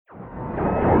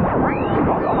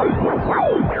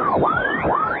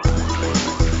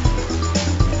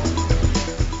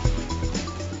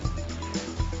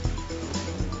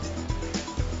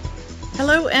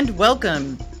Hello and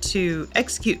welcome to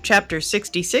Execute Chapter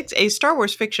 66, a Star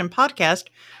Wars fiction podcast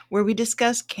where we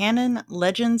discuss canon,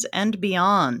 legends, and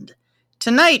beyond.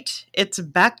 Tonight, it's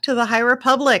Back to the High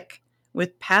Republic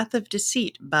with Path of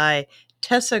Deceit by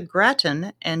Tessa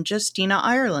Gratton and Justina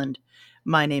Ireland.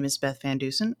 My name is Beth Van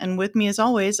Dusen, and with me as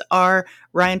always are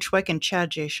Ryan Schweck and Chad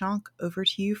J. Shonk. Over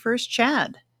to you first,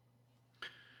 Chad.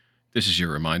 This is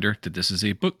your reminder that this is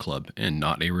a book club and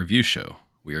not a review show.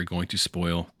 We are going to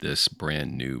spoil this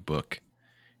brand new book.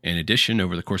 In addition,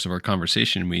 over the course of our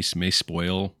conversation, we may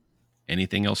spoil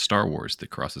anything else Star Wars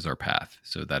that crosses our path.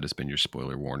 So that has been your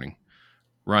spoiler warning.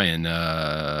 Ryan,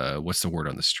 what's the word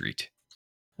on the street?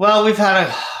 Well, we've had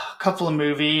a couple of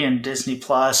movie and Disney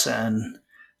Plus and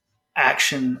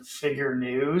action figure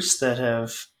news that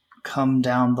have come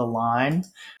down the line.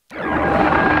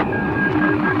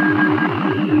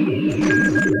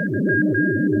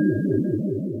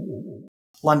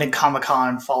 London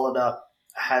Comic-Con followed up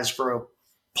Hasbro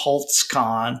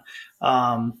PulseCon.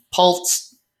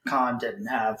 PulseCon didn't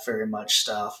have very much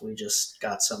stuff. We just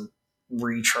got some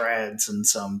retreads and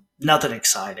some nothing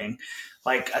exciting.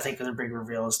 Like, I think the big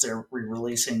reveal is they're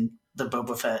re-releasing the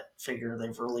Boba Fett figure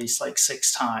they've released like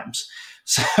 6 times.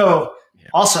 So,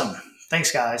 Awesome.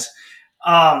 Thanks, guys.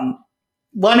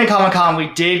 London Comic-Con,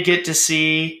 we did get to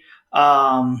see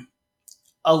a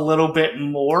little bit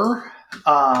more.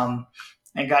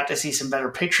 And got to see some better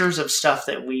pictures of stuff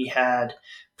that we had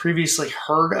previously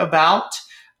heard about.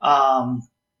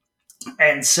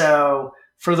 And so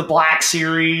for the Black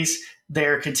Series,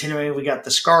 they're continuing. We got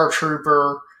the Scar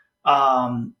Trooper.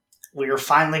 We are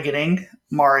finally getting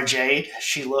Mara Jade.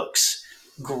 She looks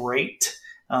great.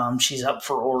 She's up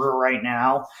for order right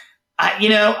now.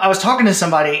 I was talking to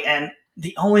somebody, and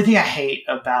the only thing I hate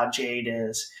about Jade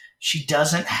is she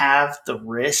doesn't have the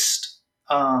wrist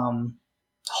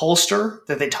holster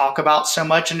that they talk about so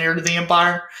much in Heir to the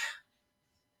Empire.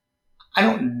 I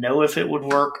don't know if it would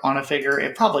work on a figure.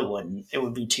 It probably wouldn't. It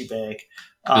would be too big.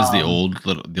 Does the old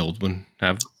one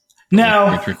have?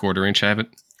 No, 3/4 inch have it?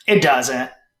 It doesn't,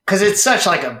 because it's such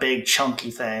like a big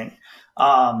chunky thing.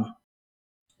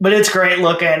 But it's great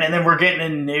looking. And then we're getting a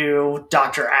new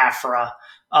Dr. Aphra.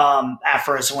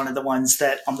 Aphra is one of the ones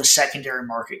that on the secondary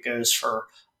market goes for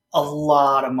a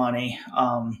lot of money.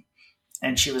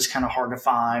 And she was kind of hard to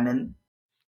find. And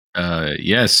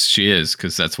yes, she is,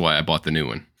 because that's why I bought the new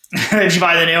one. Did you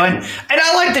buy the new one? And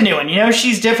I like the new one.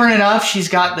 She's different enough. She's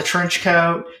got the trench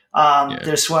coat.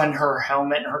 This one, her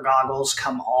helmet and her goggles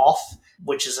come off,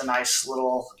 which is a nice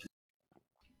little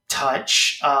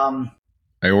touch. I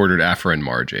ordered Aphra and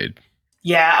Mara Jade.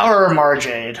 Yeah, or Mara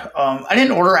Jade. I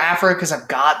didn't order Aphra because I've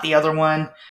got the other one.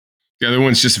 The other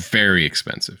one's just very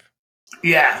expensive.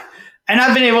 Yeah. And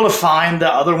I've been able to find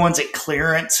the other ones at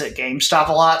clearance at GameStop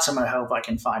a lot, so I'm going to hope I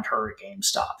can find her at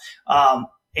GameStop.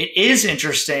 It is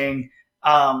interesting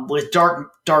with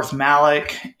Darth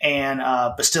Malik and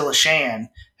Bastilla Shan,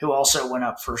 who also went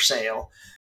up for sale.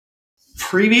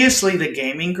 Previously, the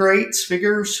Gaming Greats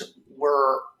figures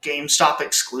were GameStop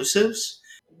exclusives,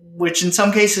 which in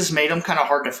some cases made them kind of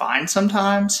hard to find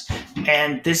sometimes.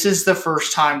 And this is the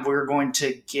first time we're going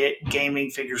to get gaming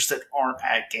figures that aren't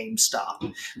at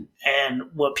GameStop. And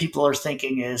what people are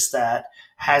thinking is that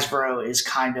Hasbro is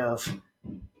kind of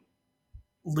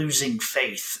losing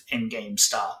faith in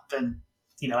GameStop. And,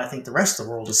 I think the rest of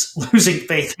the world is losing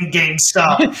faith in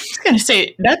GameStop. I was going to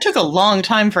say, that took a long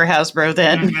time for Hasbro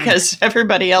then, because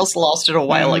everybody else lost it a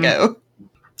while ago.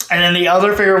 And then the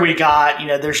other figure we got,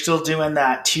 they're still doing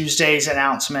that Tuesdays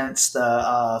announcements,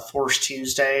 the Force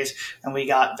Tuesdays, and we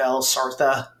got Vel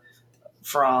Sartha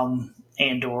from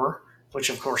Andor,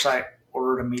 which of course I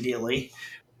ordered immediately.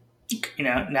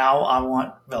 Now I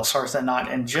want Vel Sartha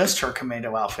not in just her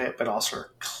commando outfit, but also her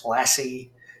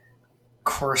classy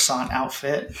Coruscant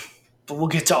outfit. But we'll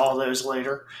get to all those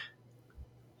later.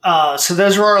 So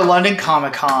those were our London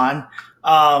Comic-Con.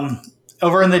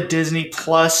 Over in the Disney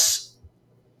Plus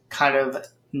kind of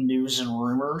news and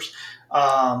rumors.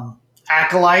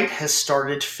 Acolyte has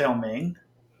started filming,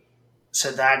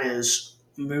 so that is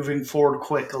moving forward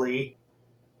quickly.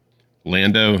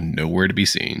 Lando, nowhere to be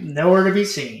seen. Nowhere to be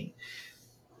seen.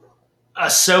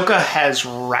 Ahsoka has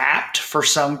wrapped for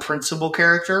some principal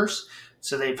characters,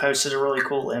 so they posted a really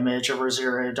cool image of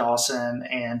Rosario Dawson,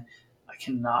 and I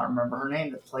cannot remember her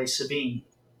name that plays Sabine,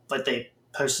 but they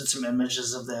posted some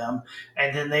images of them.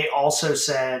 And then they also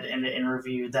said in an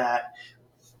interview that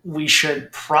we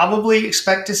should probably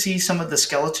expect to see some of the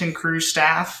Skeleton Crew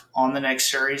staff on the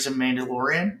next series of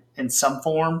Mandalorian in some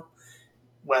form.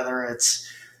 whether it's,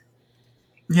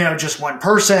 just one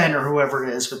person or whoever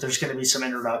it is, but there's going to be some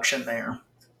introduction there.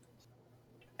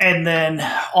 And then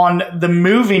on the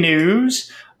movie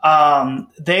news,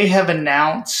 they have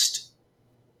announced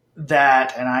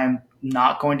that, and I'm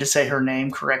not going to say her name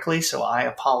correctly, so I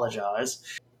apologize,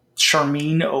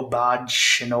 Sharmeen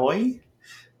Obaid-Chinoy,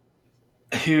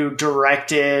 who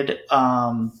directed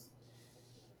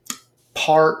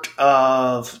part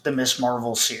of the Miss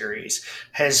Marvel series,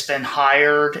 has been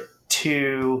hired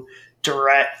to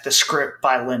direct the script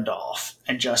by Lindelof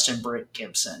and Justin Britt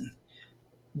Gibson.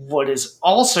 What is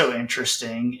also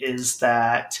interesting is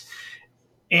that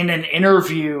in an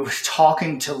interview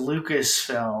talking to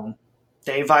Lucasfilm,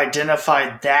 they've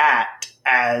identified that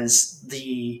as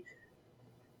the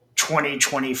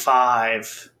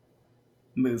 2025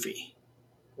 movie,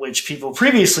 which people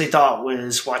previously thought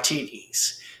was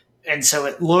Waititi's. And so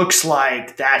it looks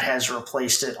like that has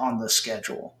replaced it on the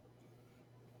schedule.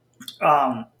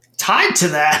 Tied to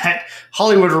that,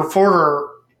 Hollywood Reporter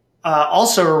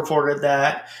also reported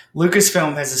that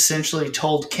Lucasfilm has essentially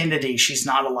told Kennedy she's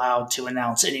not allowed to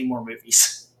announce any more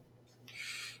movies.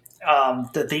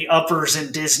 That the uppers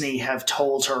in Disney have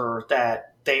told her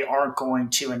that they aren't going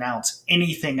to announce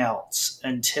anything else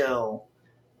until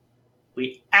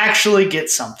we actually get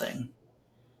something.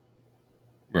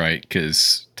 Right,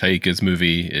 because Taika's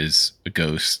movie is a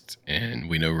ghost, and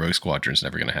we know Rogue Squadron's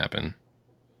never going to happen.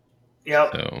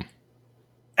 Yep. So,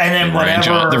 and then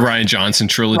the Rian Johnson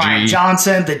trilogy. Rian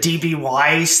Johnson, the D.B.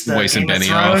 Weiss, the Weiss Game and of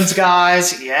Benioff. Thrones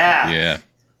guys. Yeah. Yeah.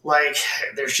 Like,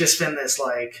 there's just been this,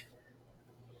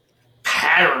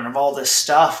 pattern of all this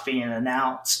stuff being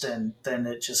announced, and then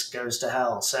it just goes to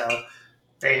hell. So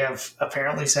they have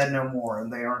apparently said no more,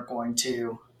 and they aren't going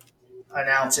to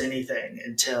announce anything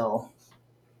until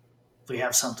we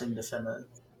have something definitive.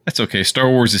 That's okay. Star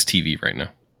Wars is TV right now.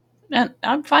 And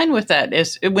I'm fine with that.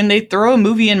 When they throw a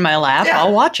movie in my lap, Yeah.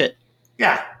 I'll watch it.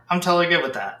 Yeah, I'm totally good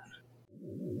with that.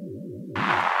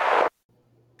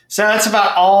 So that's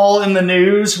about all in the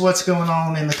news. What's going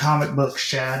on in the comic books,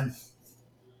 Chad?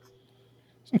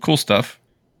 Some cool stuff.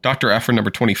 Dr. Aphra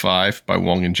number 25 by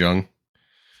Wong and Jung.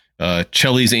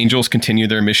 Chelly's Angels continue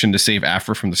their mission to save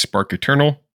Aphra from the Spark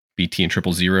Eternal. BT and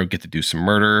 000 get to do some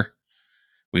murder.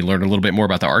 We learned a little bit more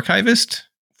about the Archivist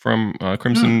from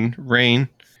Crimson Reign.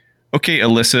 Okay,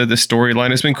 Alyssa, this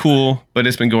storyline has been cool, but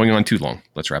it's been going on too long.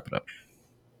 Let's wrap it up.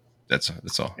 That's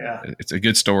all. Yeah. It's a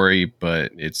good story,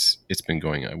 but it's been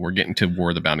going on. We're getting to War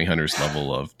of the Bounty Hunters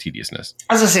level of tediousness.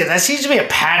 As I say, that seems to be a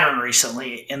pattern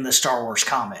recently in the Star Wars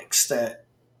comics, that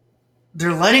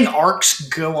they're letting arcs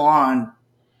go on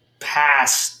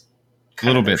past a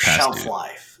little bit past shelf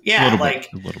life. Yeah,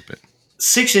 a little bit.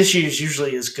 6 issues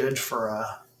usually is good for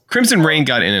a Crimson Reign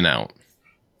got in and out.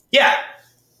 Yeah.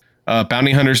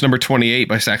 Bounty Hunters number 28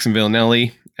 by Saxon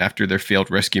Villanelli. After their failed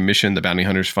rescue mission, the bounty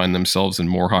hunters find themselves in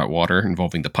more hot water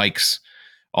involving the Pikes.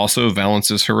 Also,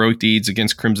 Valence's heroic deeds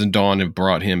against Crimson Dawn have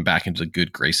brought him back into the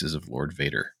good graces of Lord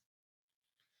Vader.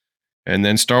 And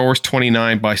then Star Wars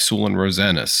 29 by Sulan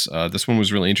Rosanis. This one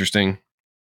was really interesting.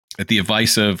 At the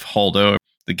advice of Holdo,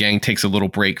 the gang takes a little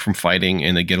break from fighting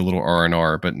and they get a little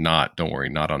R&R, but not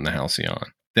on the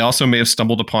Halcyon. They also may have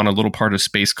stumbled upon a little part of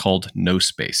space called No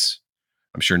Space.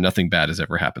 I'm sure nothing bad has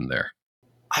ever happened there.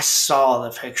 I saw the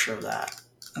picture of that.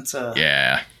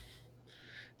 Yeah.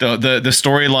 The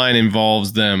storyline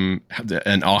involves them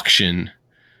an auction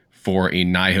for a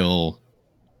Nihil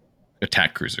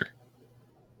attack cruiser.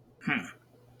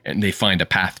 And they find a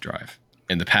path drive.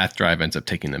 And the path drive ends up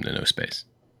taking them to No Space.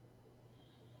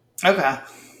 Okay.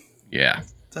 Yeah.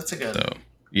 That's a good. So,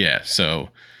 yeah. So,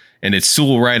 and it's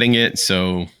Sewell writing it,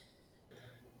 so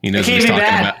he knows what he's talking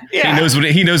about. Yeah.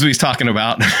 He knows what he's talking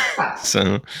about.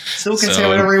 So Sewell can say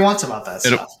whatever he wants about that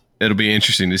stuff. It'll be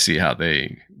interesting to see how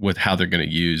they're going to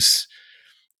use.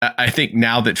 I think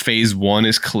now that Phase 1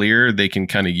 is clear, they can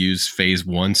kind of use Phase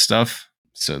 1 stuff.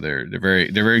 So they're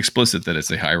very explicit that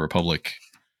it's a High Republic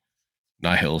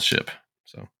Nihil ship.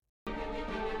 So.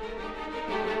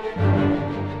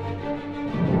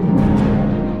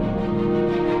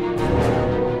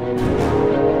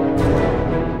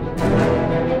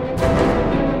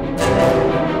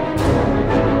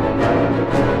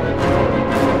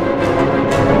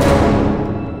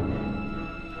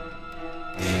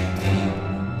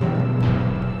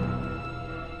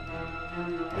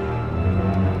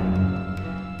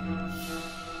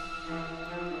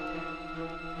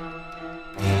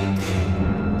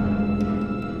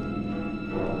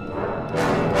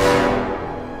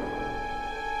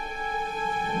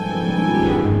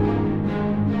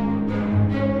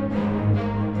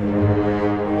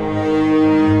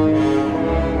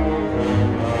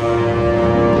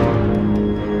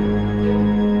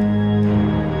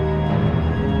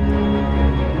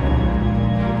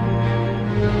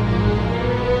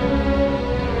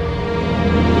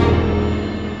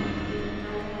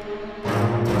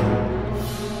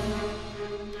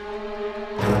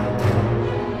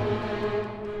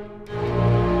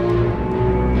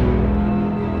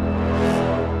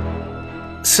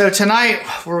 So tonight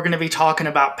we're going to be talking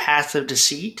about Path of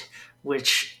Deceit,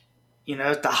 which,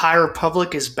 the High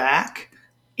Republic is back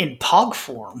in POG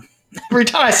form. Every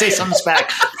time I say something's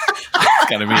back, It's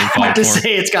got to be in I have POG to form.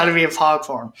 say it's got to be in POG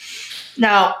form.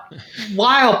 Now,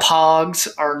 while POGs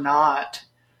are not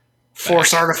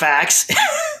Force artifacts,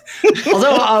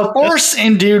 although a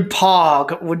Force-endued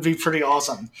POG would be pretty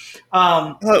awesome.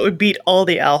 Oh, it would beat all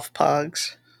the Alf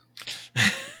Pogs.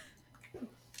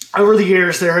 Over the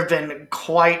years, there have been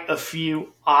quite a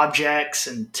few objects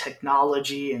and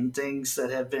technology and things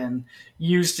that have been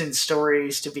used in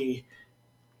stories to be,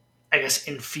 I guess,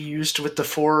 infused with the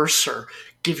Force or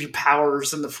give you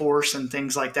powers in the Force and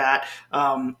things like that.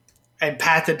 And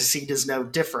Path of Deceit is no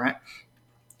different.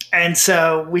 And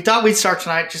so we thought we'd start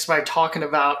tonight just by talking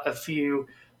about a few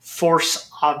Force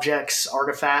objects,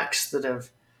 artifacts that have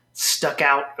stuck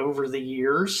out over the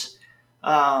years.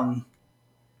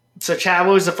 So, Chad,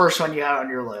 what was the first one you had on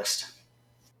your list?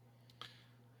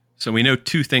 So we know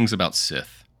two things about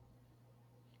Sith.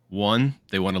 One,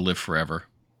 they want to live forever.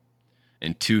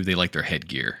 And two, they like their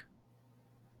headgear.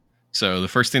 So the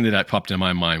first thing that popped in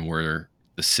my mind were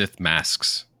the Sith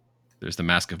masks. There's the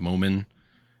Mask of Momin,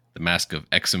 the Mask of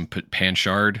Exum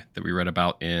Panchard that we read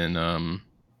about in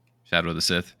Shadow of the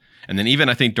Sith. And then even,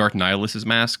 I think, Darth Nihilus'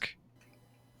 mask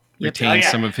retains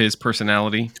some of his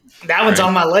personality. That one's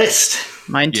on my list.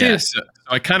 Mine too. Yeah, so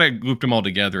I kind of grouped them all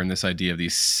together in this idea of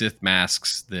these Sith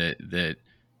masks that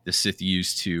the Sith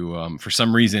use to, for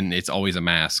some reason, it's always a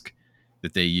mask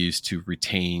that they use to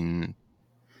retain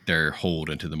their hold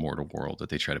into the mortal world that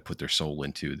they try to put their soul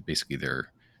into. Basically,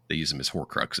 they use them as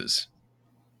Horcruxes,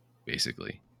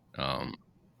 basically.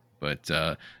 But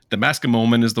the Mask of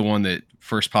Momin is the one that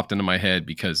first popped into my head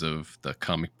because of the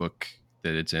comic book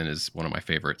that it's in is one of my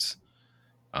favorites.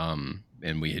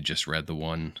 And we had just read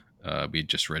we had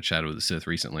just read Shadow of the Sith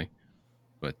recently.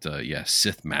 But yeah,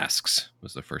 Sith masks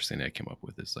was the first thing that I came up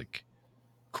with. It's like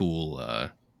cool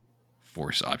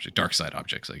Force object, dark side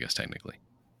objects, I guess, technically.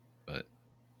 But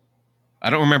I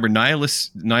don't remember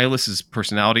Nihilus's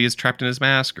personality is trapped in his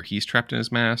mask, or he's trapped in his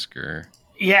mask, or...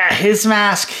 Yeah, his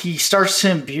mask, he starts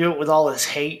to imbue it with all his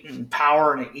hate and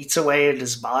power, and it eats away at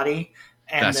his body.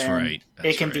 And That's then right.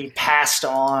 It can be passed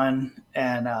on,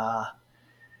 and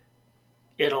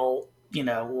it'll,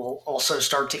 will also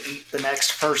start to eat the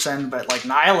next person. But like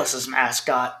Nihilus's mask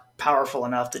got powerful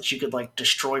enough that you could like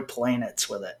destroy planets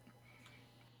with it.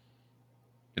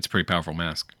 It's a pretty powerful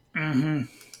mask. Mm-hmm.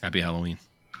 Happy Halloween.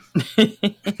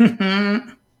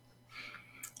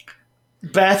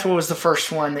 Beth, what was the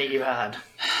first one that you had?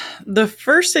 The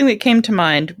first thing that came to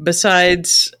mind,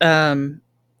 besides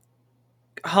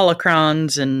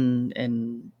holocrons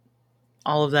and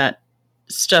all of that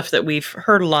stuff that we've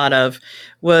heard a lot of,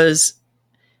 was,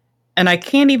 and I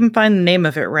can't even find the name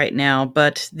of it right now,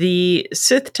 but the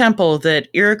Sith temple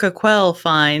that Irika Quell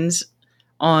finds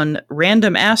on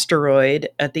random asteroid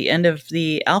at the end of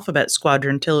the Alphabet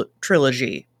Squadron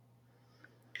trilogy.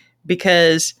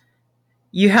 Because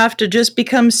you have to just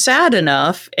become sad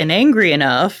enough and angry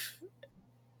enough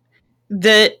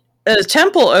that a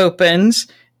temple opens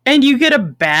and you get a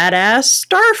badass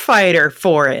starfighter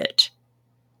for it.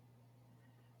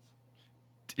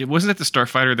 It wasn't it the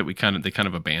starfighter that they kind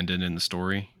of abandoned in the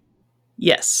story?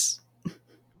 Yes.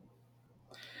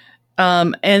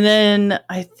 And then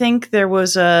I think there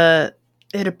was it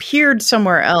appeared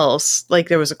somewhere else, like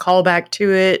there was a callback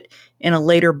to it in a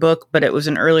later book, but it was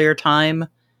an earlier time.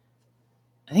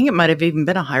 I think it might have even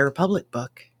been a High Republic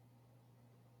book.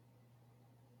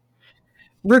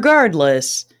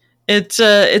 Regardless, it's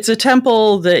a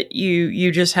temple that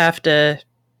you just have to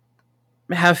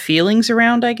have feelings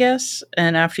around, I guess.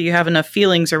 And after you have enough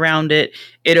feelings around it,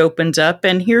 it opens up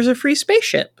and here's a free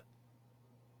spaceship.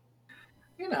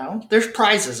 There's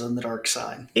prizes on the dark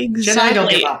side. Exactly. Jedi don't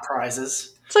give out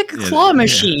prizes. It's like a claw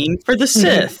machine for the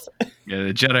Sith. Yeah,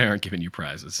 the Jedi aren't giving you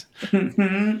prizes.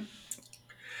 Jedi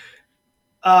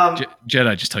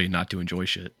just tell you not to enjoy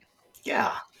shit.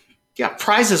 Yeah. Yeah,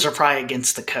 prizes are probably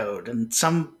against the code, and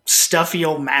some stuffy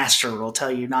old master will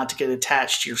tell you not to get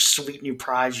attached to your sweet new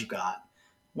prize you got.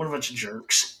 What a bunch of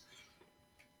jerks.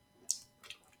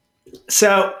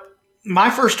 So, my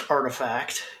first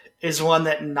artifact is one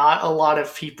that not a lot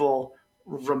of people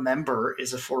remember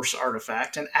is a Force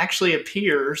artifact, and actually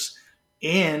appears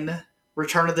in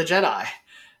Return of the Jedi.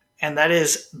 And that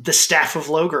is the Staff of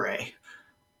Logray,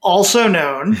 also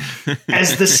known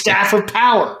as the Staff of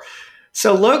Power.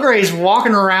 So Logray is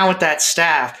walking around with that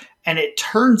staff, and it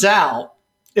turns out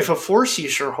if a Force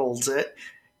user holds it,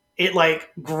 it like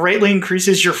greatly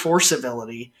increases your Force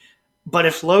ability. But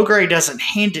if Logray doesn't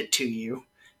hand it to you,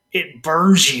 it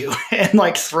burns you and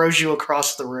like throws you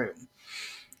across the room.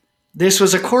 This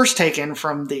was a course taken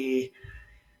from the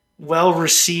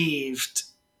well-received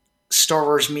Star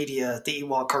Wars media, the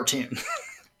Ewok cartoon.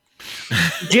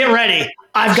 Get ready.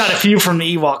 I've got a few from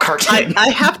the Ewok cartoon. I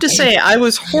have to say, I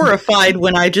was horrified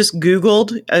when I just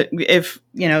Googled if,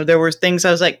 there were things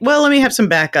I was like, well, let me have some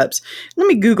backups. Let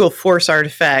me Google Force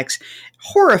artifacts.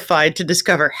 Horrified to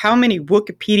discover how many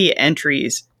Wikipedia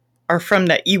entries are from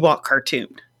that Ewok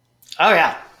cartoon. Oh,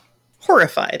 yeah.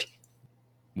 Horrified.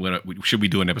 Should we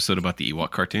do an episode about the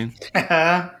Ewok cartoon?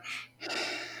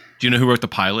 Do you know who wrote the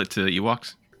pilot to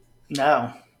Ewoks?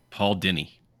 No. Paul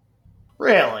Dini.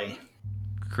 Really?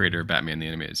 Creator of Batman the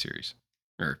Animated Series.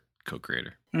 Or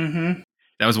co-creator. Mm-hmm.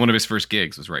 That was one of his first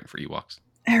gigs, was writing for Ewoks.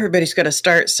 Everybody's got to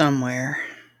start somewhere.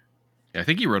 Yeah, I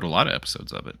think he wrote a lot of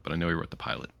episodes of it, but I know he wrote the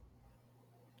pilot.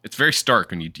 It's very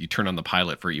stark when you turn on the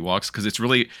pilot for Ewoks, because it's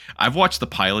really... I've watched the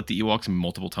pilot to Ewoks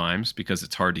multiple times because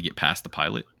it's hard to get past the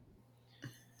pilot.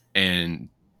 And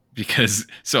because...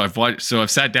 So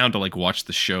I've sat down to watch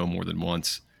the show more than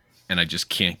once, and I just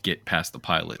can't get past the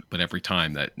pilot. But every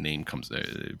time that name comes,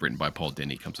 written by Paul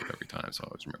Dini, comes up every time, so I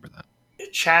always remember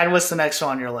that. Chad, what's the next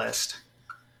one on your list?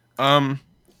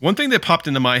 One thing that popped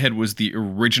into my head was the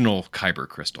original Kyber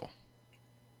crystal.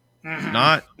 Mm-hmm.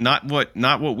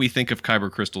 Not what we think of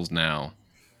Kyber crystals now,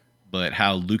 but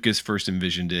how Lucas first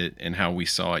envisioned it and how we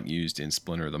saw it used in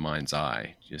Splinter of the Mind's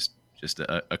Eye. Just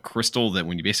a crystal that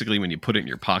when you put it in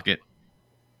your pocket,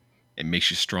 it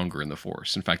makes you stronger in the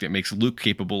Force. In fact, it makes Luke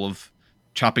capable of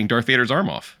chopping Darth Vader's arm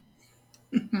off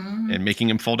and making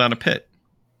him fall down a pit.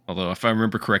 Although, if I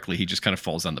remember correctly, he just kind of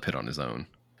falls down the pit on his own.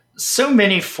 So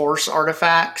many Force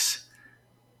artifacts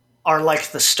are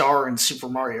like the star in Super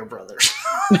Mario Brothers.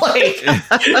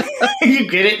 You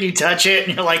get it and you touch it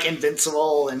and you're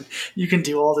invincible and you can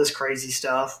do all this crazy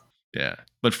stuff. Yeah.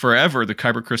 But forever, the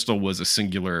Kyber crystal was a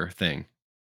singular thing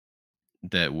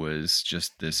that was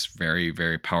just this very,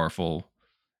 very powerful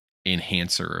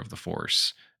enhancer of the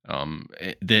Force.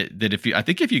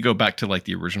 If you go back to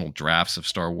the original drafts of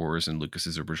Star Wars and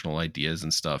Lucas's original ideas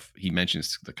and stuff, he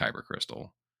mentions the Kyber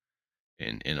crystal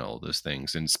in all those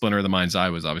things. And Splinter of the Mind's Eye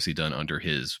was obviously done under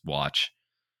his watch.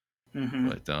 Mm-hmm.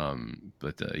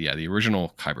 But the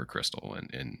original Kyber crystal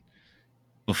and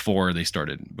before it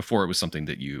was something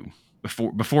that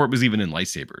before it was even in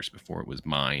lightsabers, before it was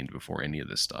mined, before any of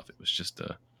this stuff, it was just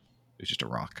a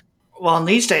rock. Well, in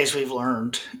these days we've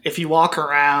learned if you walk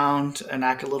around and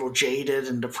act a little jaded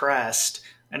and depressed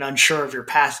and unsure of your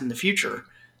path in the future,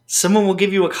 someone will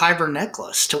give you a Kyber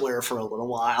necklace to wear for a little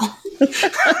while.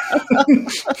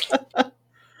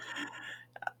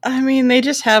 I mean, they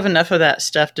just have enough of that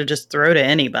stuff to just throw to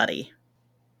anybody.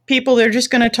 People they're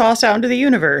just going to toss out into the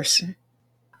universe.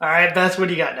 All right, Beth, what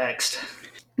do you got next?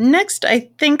 Next,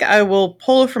 I think I will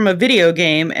pull from a video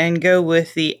game and go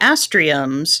with the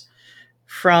Astriums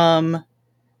from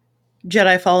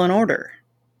Jedi Fallen Order.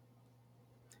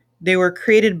 They were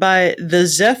created by the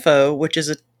Zeffo, which is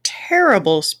a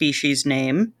terrible species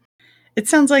name. It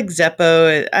sounds like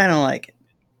Zeppo. I don't like it.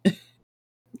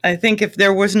 I think if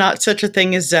there was not such a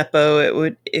thing as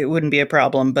Zeppo, it wouldn't be a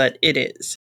problem, but it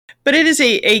is. But it is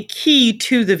a key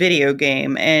to the video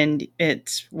game, and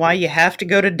it's why you have to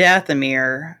go to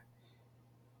Dathomir.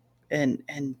 And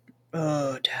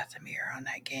Dathomir on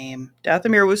that game.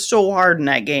 Dathomir was so hard in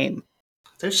that game.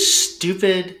 Those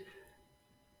stupid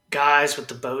guys with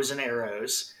the bows and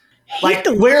arrows.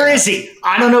 Where is he?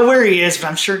 I don't know where he is, but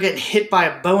I'm sure getting hit by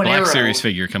a bow and arrow. Black Series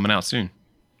figure coming out soon.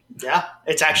 Yeah,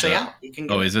 it's actually out. You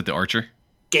can is it the Archer?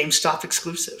 GameStop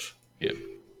exclusive. Yeah.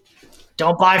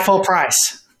 Don't buy full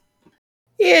price.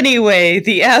 Anyway,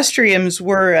 the Astriums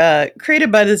were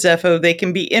created by the Zeffo. They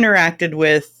can be interacted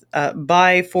with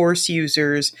by Force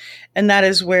users, and that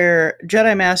is where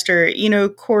Jedi Master Eno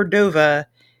Cordova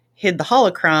hid the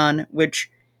holocron, which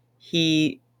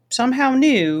he somehow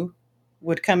knew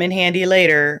would come in handy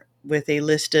later with a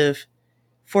list of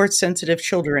Force-sensitive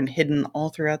children hidden all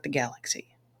throughout the galaxy.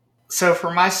 So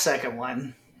for my second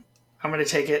one, I'm going to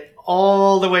take it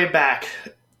all the way back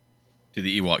to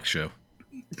the Ewok show.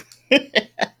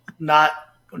 Not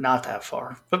that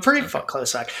far, but pretty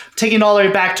close back. Taking it all the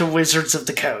way back to Wizards of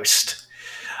the Coast.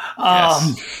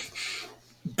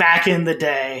 Back in the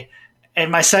day. And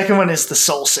my second one is the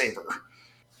Soul Saber.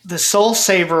 The Soul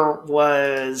Saber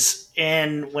was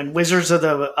when Wizards of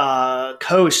the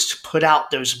Coast put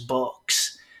out those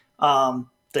books,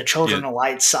 the Children of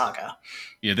Light saga.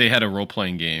 Yeah, they had a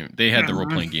role-playing game. They had the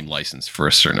role-playing game license for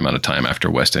a certain amount of time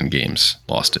after West End Games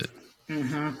lost it.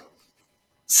 Mm-hmm.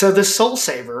 So the Soul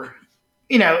Saber,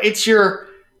 it's your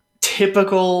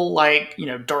typical,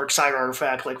 dark side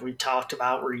artifact like we talked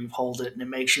about where you hold it and it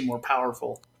makes you more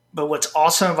powerful. But what's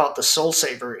awesome about the Soul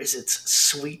Saber is its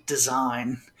sweet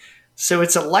design. So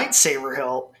it's a lightsaber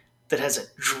hilt that has a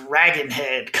dragon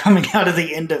head coming out of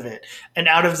the end of it. And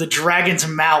out of the dragon's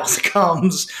mouth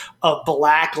comes a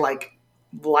black, like,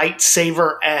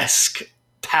 lightsaber-esque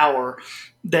power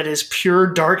that is pure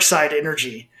dark side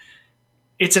energy.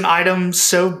 It's an item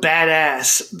so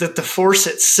badass that the Force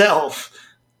itself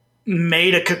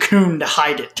made a cocoon to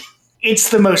hide it. It's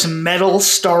the most metal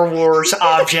Star Wars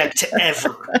object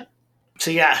ever. So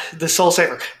yeah, the Soul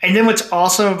Saber. And then what's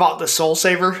awesome about the Soul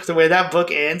Saber, the way that book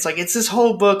ends, like, it's this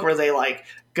whole book where they, like,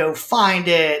 go find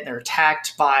it and they're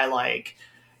attacked by, like,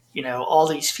 you know, all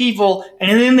these people,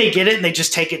 and then they get it and they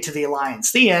just take it to the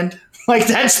Alliance. The end. Like,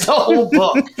 that's the whole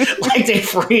book. Like, they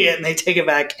free it and they take it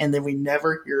back, and then we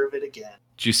never hear of it again.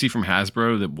 Did you see from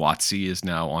Hasbro that WotC is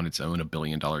now on its own $1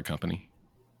 billion company?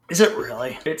 Is it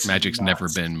really? It's Magic's nuts. never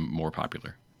been more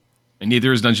popular, and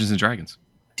neither is Dungeons and Dragons.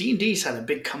 D&D's had a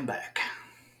big comeback.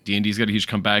 D&D's got a huge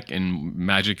comeback, and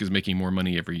Magic is making more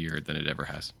money every year than it ever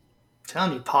has. I'm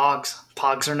telling you,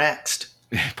 Pogs are next.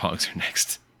 Pogs are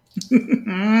next.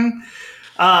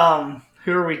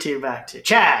 Who are we back to?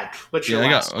 Chad, what's your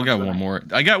last one? I got one more.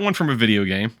 I got one from a video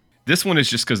game. This one is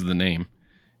just because of the name.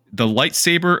 The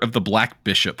Lightsaber of the Black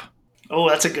Bishop. Oh,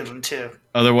 that's a good one too.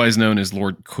 Otherwise known as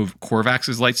Lord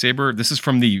Corvax's lightsaber. This is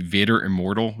from the Vader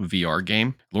Immortal VR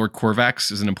game. Lord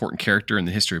Corvax is an important character in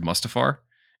the history of Mustafar,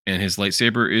 and his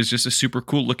lightsaber is just a super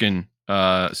cool looking.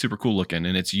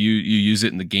 And it's you use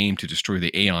it in the game to destroy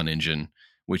the Aeon engine,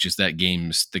 which is that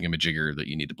game's thingamajigger that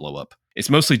you need to blow up. It's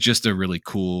mostly just a really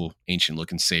cool ancient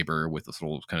looking saber with this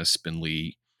little kind of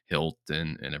spindly hilt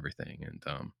and everything.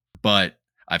 And but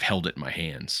I've held it in my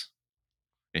hands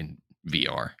in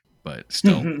VR, but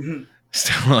still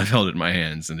I've held it in my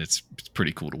hands, and it's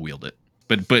pretty cool to wield it.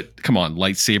 But come on,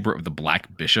 Lightsaber of the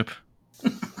Black Bishop.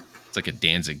 It's like a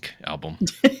Danzig album.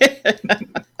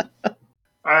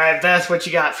 All right, Beth, what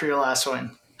you got for your last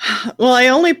one? Well, I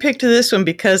only picked this one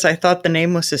because I thought the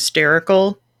name was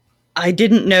hysterical. I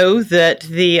didn't know that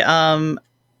the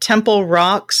temple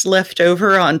rocks left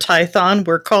over on Tython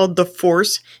were called the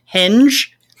Force Henge.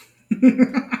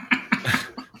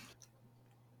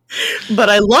 But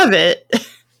I love it,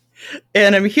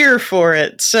 and I'm here for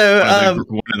it. So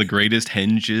one of the greatest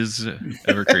henges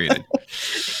ever created.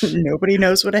 Nobody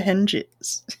knows what a henge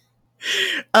is.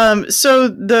 So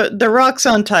the rocks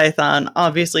on Tython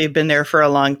obviously have been there for a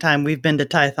long time. We've been to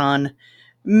Tython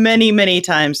many, many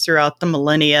times throughout the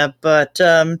millennia. But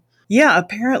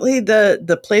apparently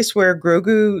the place where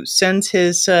Grogu sends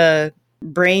his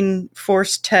brain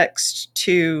force text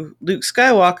to Luke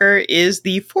Skywalker is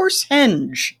the Force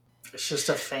Henge. It's just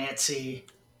a fancy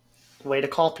way to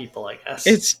call people, I guess.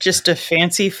 It's just a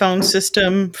fancy phone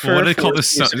system for. What do they call this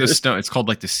stone? It's called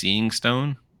like the Seeing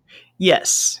Stone.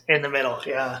 Yes. In the middle,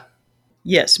 yeah.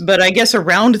 Yes, but I guess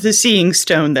around the Seeing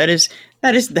Stone, that is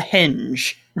the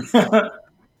henge.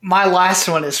 My last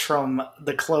one is from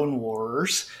the Clone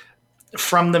Wars,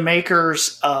 from the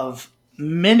makers of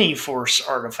many Force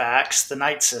artifacts, the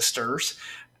Night Sisters,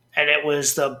 and it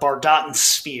was the Bardotan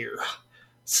Sphere.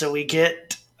 So we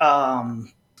get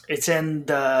it's in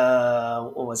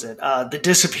the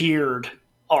Disappeared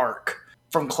arc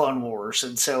from Clone Wars,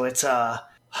 and so it's a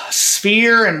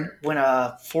sphere, and when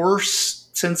a Force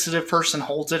sensitive person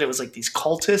holds it, it was like these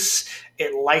cultists.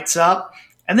 It lights up,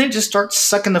 and then it just starts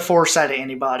sucking the Force out of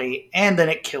anybody, and then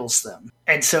it kills them.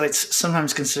 And so it's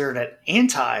sometimes considered an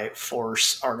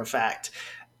anti-Force artifact.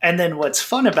 And then what's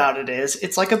fun about it is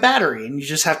it's like a battery, and you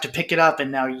just have to pick it up,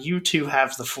 and now you too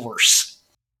have the Force.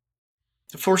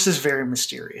 The Force is very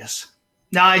mysterious.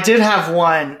 Now, I did have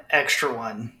one extra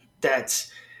one that's,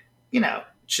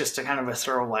 just a kind of a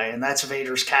throwaway, and that's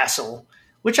Vader's Castle,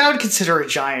 which I would consider a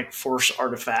giant Force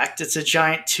artifact. It's a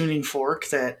giant tuning fork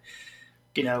that,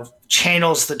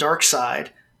 channels the dark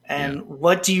side. And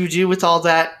what do you do with all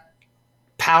that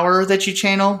power that you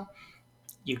channel?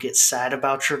 You get sad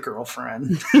about your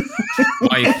girlfriend.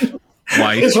 Wife.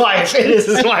 His wife. It is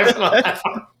his wife.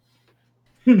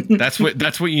 That's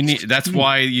what you need. That's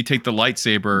why you take the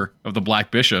lightsaber of the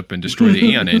Black Bishop and destroy the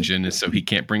Aeon engine, is so he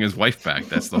can't bring his wife back.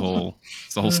 That's the whole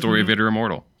story of Vader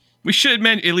Immortal. We should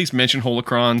at least mention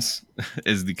holocrons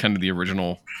as the kind of the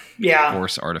original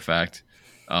Force artifact.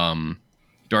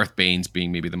 Darth Bane's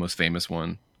being maybe the most famous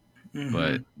one,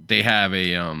 but they have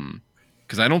a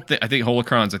because I think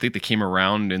holocrons, I think they came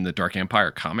around in the Dark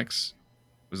Empire comics.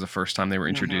 It was the first time they were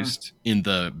introduced in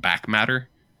the back matter.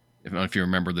 I don't know if you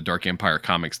remember the Dark Empire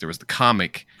comics, there was the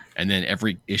comic, and then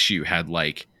every issue had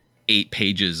like 8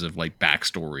 pages of like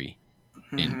backstory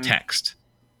in text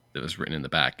that was written in the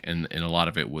back, and a lot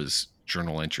of it was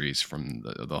journal entries from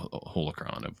the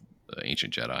holocron the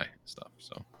ancient Jedi stuff.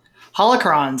 So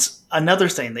Holocrons, another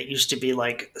thing that used to be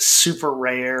like super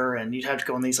rare, and you'd have to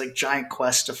go on these like giant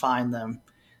quests to find them.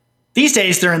 These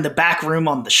days, they're in the back room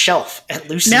on the shelf at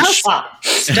Lucy's shop.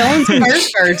 Stellan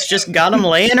Skarsgård's just got them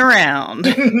laying around.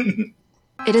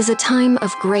 It is a time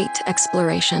of great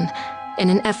exploration. In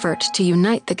an effort to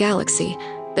unite the galaxy,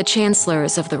 the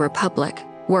Chancellors of the Republic,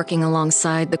 working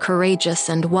alongside the courageous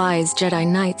and wise Jedi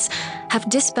Knights, have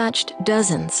dispatched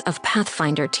dozens of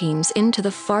Pathfinder teams into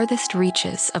the farthest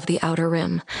reaches of the Outer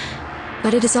Rim.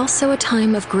 But it is also a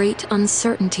time of great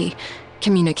uncertainty.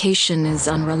 Communication is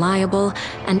unreliable,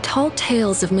 and tall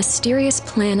tales of mysterious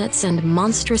planets and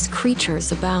monstrous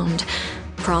creatures abound.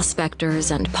 Prospectors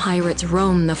and pirates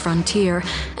roam the frontier,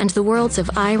 and the worlds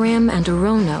of Iram and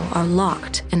Orono are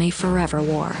locked in a forever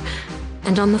war.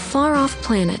 And on the far-off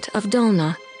planet of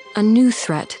Dulna, a new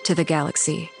threat to the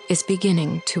galaxy is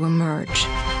beginning to emerge.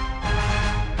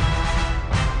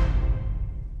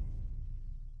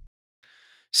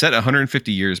 Set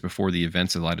 150 years before the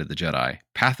events of Light of the Jedi,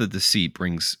 Path of the Sea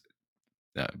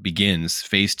begins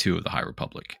Phase 2 of the High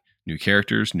Republic. New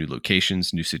characters, new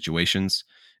locations, new situations,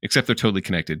 except they're totally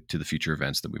connected to the future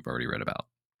events that we've already read about.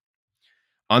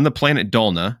 On the planet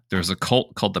Dulna, there's a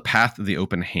cult called the Path of the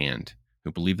Open Hand,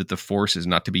 who believe that the Force is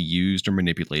not to be used or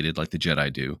manipulated like the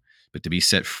Jedi do, but to be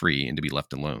set free and to be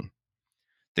left alone.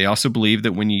 They also believe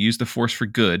that when you use the Force for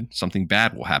good, something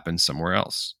bad will happen somewhere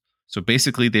else. So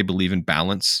basically, they believe in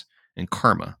balance and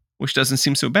karma, which doesn't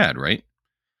seem so bad, right?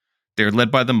 They're led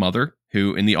by the Mother,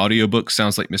 who in the audiobook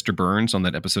sounds like Mr. Burns on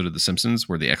that episode of The Simpsons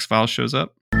where the X-Files shows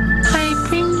up. I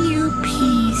bring you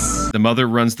peace. The Mother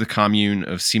runs the commune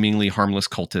of seemingly harmless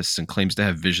cultists and claims to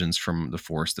have visions from the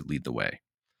Force that lead the way.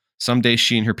 Someday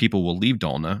she and her people will leave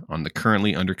Dulna on the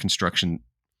currently under construction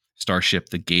starship,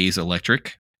 the Gaze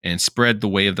Electric, and spread the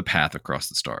way of the Path across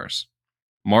the stars.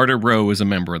 Marta Rowe is a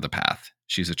member of the Path.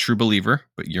 She's a true believer,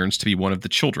 but yearns to be one of the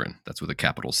children, that's with a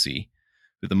capital C,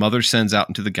 who the Mother sends out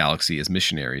into the galaxy as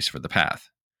missionaries for the Path.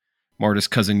 Marta's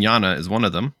cousin Yana is one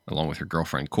of them, along with her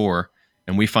girlfriend Kor,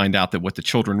 and we find out that what the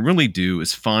children really do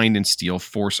is find and steal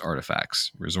Force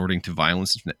artifacts, resorting to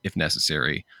violence if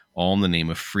necessary, all in the name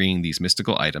of freeing these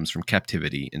mystical items from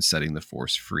captivity and setting the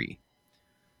Force free.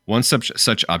 One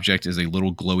such object is a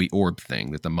little glowy orb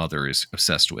thing that the Mother is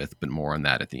obsessed with, but more on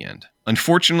that at the end.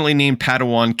 Unfortunately named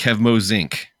Padawan Kevmo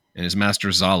Zink and his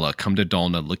master Zala come to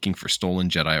Dulna looking for stolen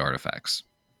Jedi artifacts.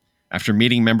 After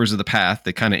meeting members of the Path,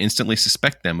 they kind of instantly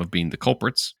suspect them of being the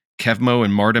culprits. Kevmo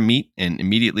and Marta meet and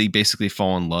immediately basically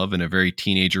fall in love in a very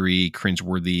teenagery,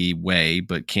 cringeworthy way,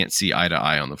 but can't see eye to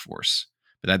eye on the Force.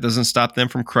 But that doesn't stop them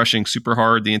from crushing super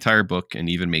hard the entire book and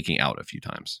even making out a few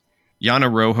times.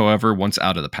 Yana Rowe, however, wants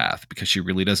out of the Path because she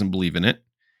really doesn't believe in it.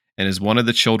 And as one of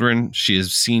the children, she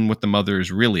has seen what the Mother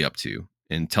is really up to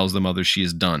and tells the Mother she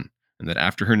is done and that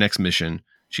after her next mission,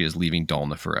 she is leaving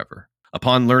Dulna forever.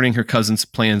 Upon learning her cousin's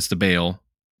plans to bail,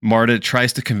 Marta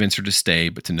tries to convince her to stay,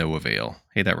 but to no avail.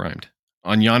 Hey, that rhymed.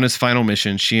 On Yana's final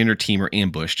mission, she and her team are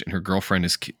ambushed and her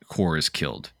girlfriend Kor is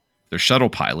killed. Their shuttle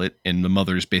pilot, and the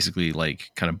Mother's basically like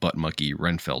kind of butt mucky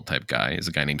Renfeld type guy, is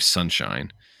a guy named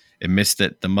Sunshine, admits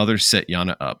that the Mother set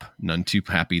Yana up, none too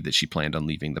happy that she planned on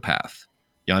leaving the Path.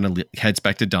 Yana heads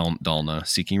back to Dulna,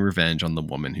 seeking revenge on the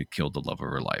woman who killed the love of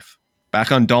her life.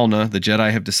 Back on Dulna, the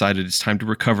Jedi have decided it's time to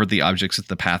recover the objects that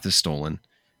the Path has stolen,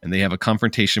 and they have a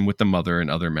confrontation with the Mother and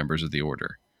other members of the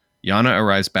Order. Yana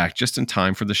arrives back just in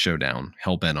time for the showdown,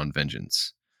 hell-bent on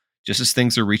vengeance. Just as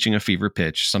things are reaching a fever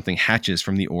pitch, something hatches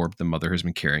from the orb the Mother has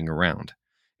been carrying around.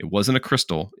 It wasn't a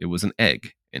crystal, it was an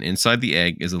egg, and inside the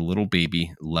egg is a little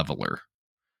baby leveler.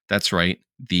 That's right,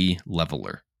 the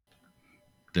leveler.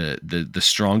 The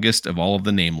strongest of all of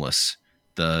the nameless,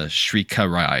 the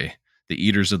Shrikarai, the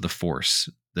eaters of the Force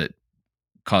that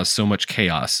cause so much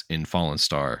chaos in Fallen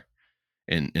Star,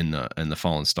 in the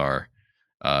Fallen Star.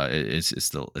 It's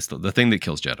the thing that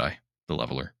kills Jedi, the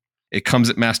leveler. It comes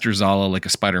at Master Zala like a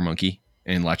spider monkey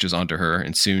and latches onto her,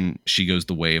 and soon she goes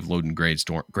the way of Loden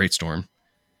Greatstorm,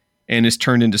 and is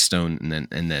turned into stone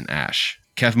and then ash.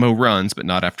 Kevmo runs, but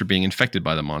not after being infected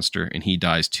by the monster, and he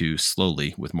dies too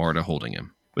slowly with Marta holding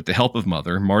him. With the help of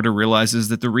Mother, Marta realizes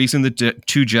that the reason the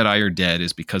two Jedi are dead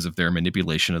is because of their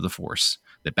manipulation of the Force,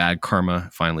 that bad karma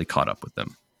finally caught up with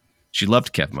them. She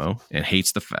loved Kevmo and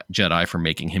hates the Jedi for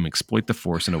making him exploit the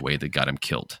Force in a way that got him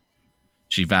killed.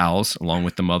 She vows, along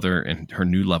with the Mother and her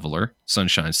new leveler,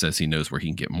 Sunshine says he knows where he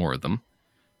can get more of them,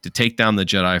 to take down the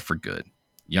Jedi for good.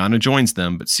 Yana joins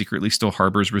them, but secretly still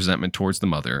harbors resentment towards the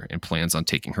Mother and plans on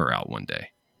taking her out one day.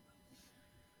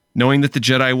 Knowing that the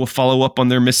Jedi will follow up on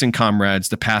their missing comrades,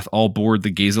 the Path all board the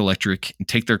Gaze Electric and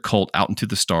take their cult out into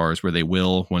the stars where they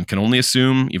will, one can only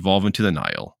assume, evolve into the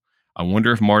Nihil, I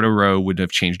wonder if Marta Rowe would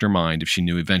have changed her mind if she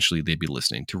knew eventually they'd be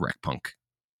listening to Wreck Punk.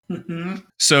 Mm-hmm.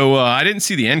 So I didn't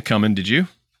see the end coming. Did you?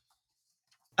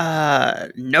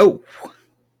 No.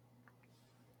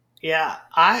 Yeah,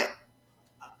 I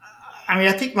mean,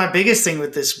 I think my biggest thing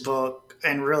with this book,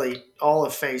 and really all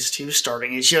of Phase 2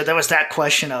 starting, is, that was that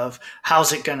question of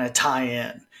how's it going to tie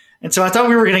in? And so I thought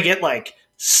we were going to get like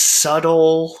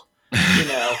subtle,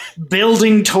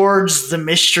 building towards the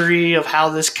mystery of how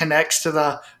this connects to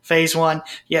the Phase 1.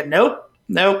 Yeah, nope.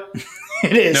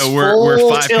 It is. No, we're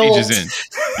 5 tilt. pages in.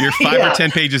 You're 5 or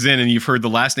 10 pages in, and you've heard the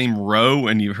last name Rowe,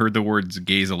 and you've heard the words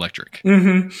Gaze Electric.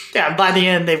 Mm-hmm. Yeah, and by the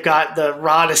end, they've got the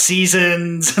Rod of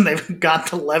Seasons, and they've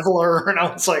got the Leveler, and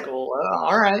I was like, well,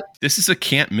 all right. This is a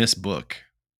can't miss book.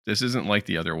 This isn't like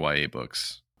the other YA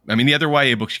books. I mean, the other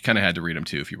YA books, you kind of had to read them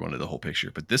too if you wanted the whole picture.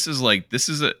 But this is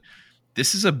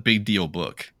a big deal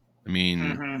book. I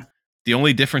mean, the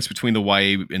only difference between the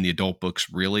YA and the adult books,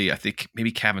 really, I think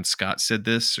maybe Cavan Scott said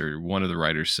this, or one of the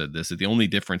writers said this, that the only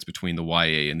difference between the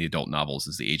YA and the adult novels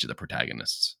is the age of the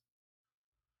protagonists.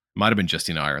 Might have been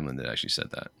Justine Ireland that actually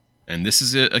said that. And this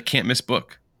is a can't miss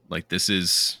book. Like there's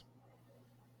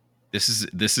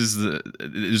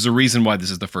a reason why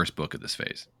this is the first book of this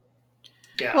phase.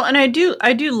 Yeah. Well, and I do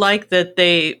like that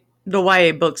the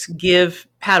YA books give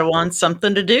Padawans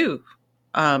something to do.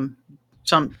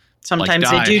 Sometimes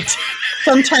Like they do.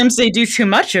 Sometimes they do too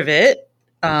much of it.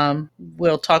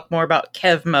 We'll talk more about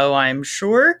Kevmo, I'm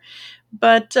sure.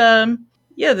 But the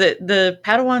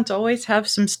Padawans always have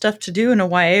some stuff to do in a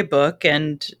YA book,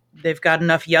 and they've got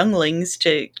enough younglings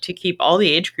to keep all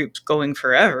the age groups going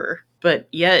forever. But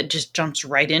yeah, it just jumps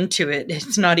right into it.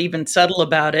 It's not even subtle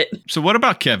about it. So what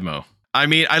about Kevmo? I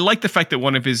mean, I like the fact that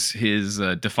one of his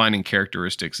defining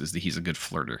characteristics is that he's a good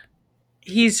flirter.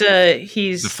 He's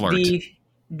the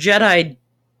Jedi.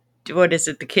 What is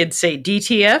it? The kids say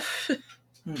DTF.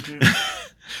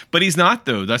 But he's not,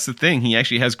 though. That's the thing. He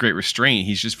actually has great restraint.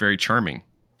 He's just very charming.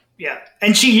 Yeah,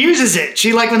 and she uses it.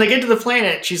 She when they get to the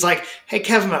planet, she's like, "Hey,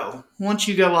 Kevmo, why don't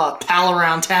you go pal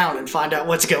around town and find out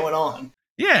what's going on?"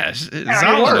 Yeah,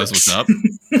 Zala knows what's up.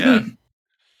 Yeah.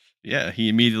 Yeah, he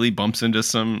immediately bumps into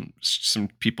some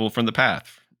people from the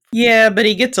path. Yeah, but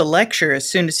he gets a lecture as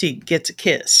soon as he gets a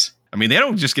kiss. I mean, they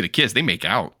don't just get a kiss; they make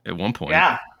out at one point.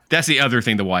 Yeah, that's the other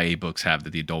thing the YA books have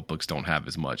that the adult books don't have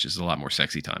as much. Is a lot more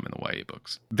sexy time in the YA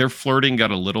books. Their flirting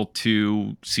got a little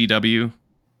too CW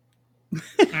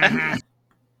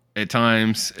at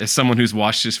times. As someone who's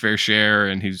watched his fair share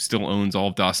and who still owns all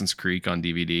of Dawson's Creek on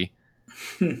DVD,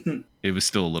 it was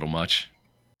still a little much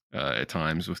at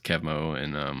times with Kevmo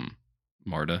and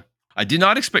Marta. I did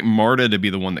not expect Marta to be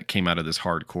the one that came out of this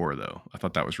hardcore, though. I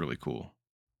thought that was really cool.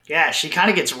 Yeah, she kind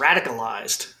of gets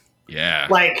radicalized. Yeah.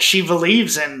 Like, she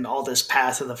believes in all this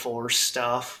Path of the Force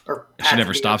stuff. Or she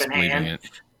never stops believing it.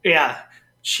 Yeah.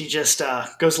 She just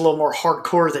goes a little more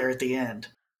hardcore there at the end.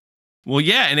 Well,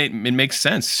 yeah, and it makes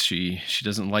sense. She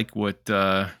doesn't like what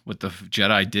the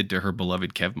Jedi did to her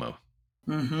beloved Kevmo.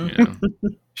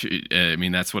 I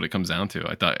mean, that's what it comes down to.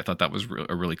 I thought that was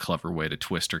a really clever way to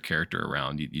twist her character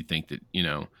around. You think that,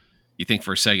 you think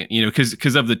for a second,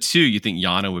 because of the two, you think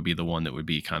Yana would be the one that would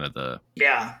be kind of the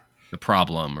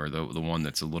problem, or the one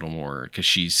that's a little more, because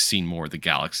she's seen more of the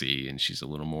galaxy and she's a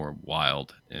little more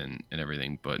wild and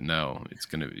everything. But no,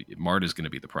 Marta's gonna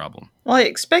be the problem. Well, I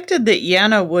expected that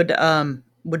Yana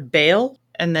would bail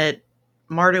and that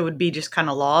Marta would be just kind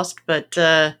of lost, but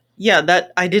that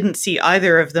I didn't see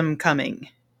either of them coming.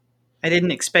 I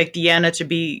didn't expect Yana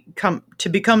to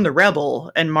become the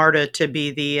rebel and Marta to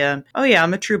be the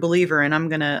I'm a true believer and I'm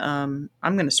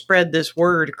gonna spread this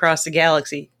word across the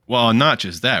galaxy. Well, not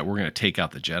just that, we're gonna take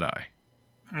out the Jedi.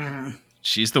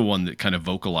 She's the one that kind of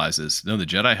vocalizes, no, the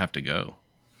Jedi have to go.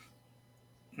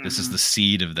 This is the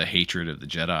seed of the hatred of the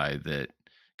Jedi,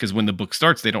 because when the book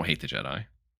starts, they don't hate the Jedi.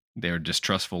 They're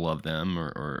distrustful of them,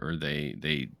 or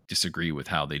they disagree with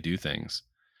how they do things.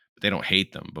 But they don't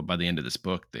hate them. But by the end of this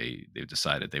book, they've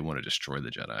decided they want to destroy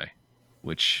the Jedi,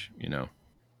 which,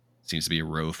 seems to be a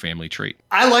Rowe family trait.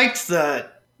 I liked the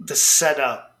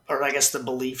setup, or I guess the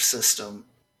belief system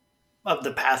of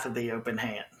the Path of the Open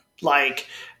Hand. Like,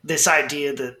 this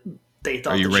idea that they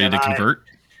thought. Are you ready to convert?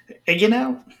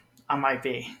 I might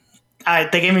be.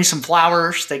 They gave me some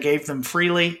flowers. They gave them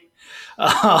freely.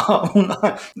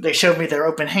 They showed me their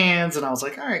open hands, and I was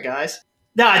like, all right, guys.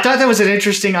 No, I thought that was an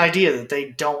interesting idea, that they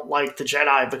don't like the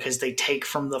Jedi because they take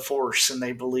from the Force, and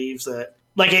they believe that,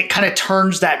 like, it kind of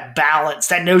turns that balance,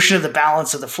 that notion of the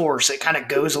balance of the Force, it kind of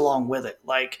goes along with it.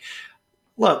 Like,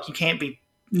 look, you can't be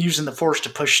using the Force to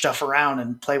push stuff around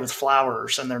and play with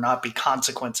flowers and there not be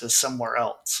consequences somewhere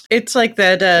else. It's like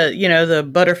that, the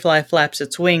butterfly flaps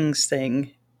its wings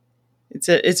thing. It's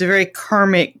a very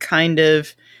karmic kind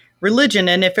of religion,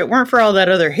 and if it weren't for all that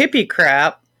other hippie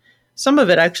crap, some of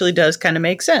it actually does kind of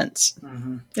make sense.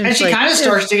 Mm-hmm. And she kind of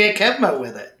starts to get Kevmo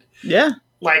with it. Yeah.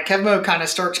 Like, Kevmo kind of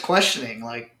starts questioning,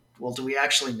 like, well, do we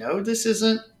actually know this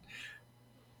isn't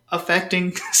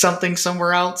affecting something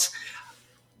somewhere else?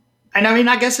 And I mean,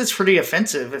 I guess it's pretty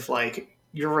offensive if, like,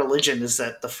 your religion is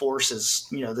that the Force is,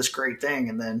 this great thing,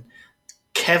 and then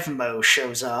Kevmo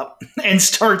shows up and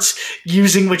starts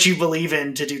using what you believe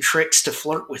in to do tricks to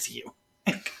flirt with you.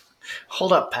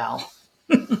 Hold up, pal.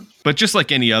 But just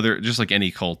like any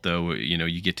cult, though,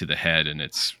 you get to the head and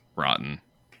it's rotten,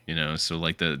 so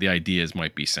like the ideas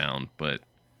might be sound, but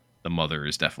the mother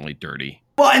is definitely dirty.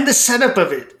 Well, and the setup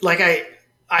of it, like,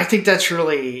 I think that's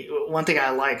really one thing I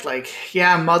like,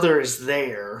 yeah, mother is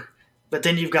there, but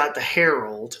then you've got the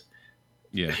Herald,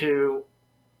 who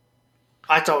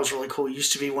I thought was really cool.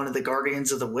 Used to be one of the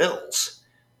Guardians of the Wills.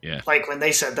 Yeah. Like, when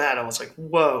they said that, I was like,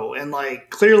 whoa. And, like,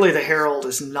 clearly the Herald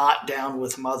is not down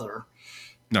with mother.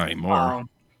 Not anymore.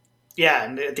 Yeah.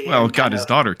 And at the end, got his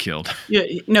daughter killed. Yeah.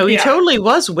 No, he totally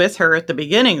was with her at the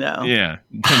beginning, though. Yeah.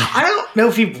 I don't know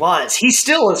if he was. He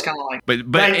still is kind of like...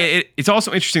 But it's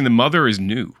also interesting. The mother is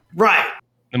new. Right.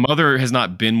 The mother has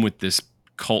not been with this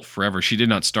cult forever. She did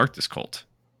not start this cult.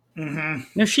 Mm-hmm.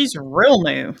 No, she's real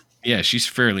new. Yeah, she's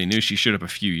fairly new. She showed up a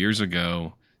few years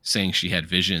ago saying she had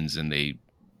visions, and they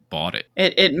bought it.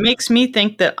 It makes me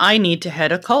think that I need to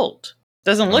head a cult.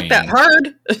 Doesn't look that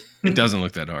hard. It doesn't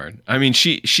look that hard. I mean,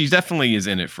 she definitely is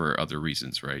in it for other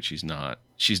reasons, right?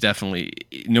 She's definitely,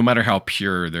 no matter how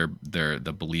pure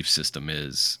the belief system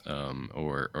is, and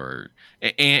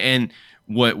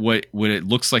what it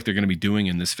looks like they're going to be doing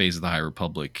in this phase of the High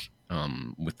Republic,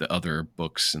 with the other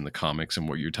books and the comics and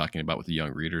what you're talking about with the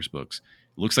young readers books,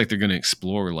 it looks like they're going to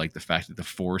explore like the fact that the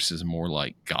Force is more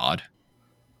like God.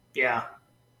 Yeah.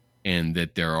 And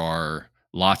that there are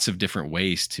lots of different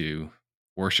ways to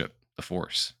worship the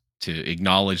Force, to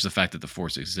acknowledge the fact that the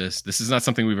Force exists. This is not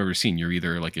something we've ever seen. You're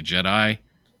either like a Jedi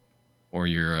or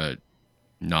you're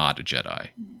not a Jedi.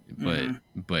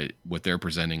 But what they're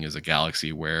presenting is a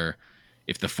galaxy where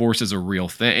if the Force is a real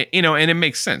thing, and it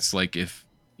makes sense. Like if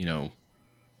you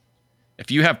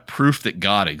have proof that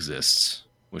God exists,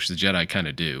 which the Jedi kind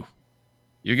of do,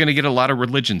 you're going to get a lot of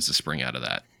religions to spring out of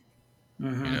that.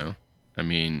 Mm-hmm. I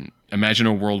mean, imagine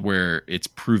a world where it's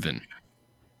proven,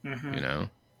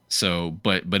 So,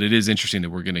 but it is interesting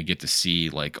that we're going to get to see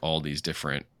like all these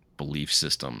different belief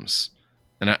systems,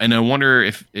 and I wonder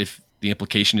if the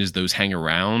implication is those hang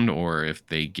around or if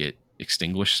they get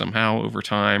extinguished somehow over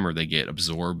time or they get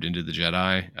absorbed into the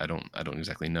Jedi. I don't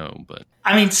exactly know, but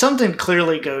I mean, something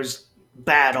clearly goes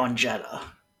bad on Jedha.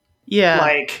 Yeah,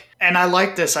 like, and I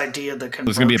like this idea of the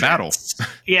convergence. There's going to be a battle.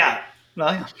 Yeah,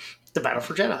 well, yeah. The battle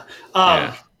for Jedha.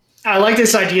 I like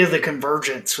this idea of the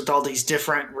convergence with all these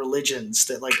different religions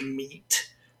that like meet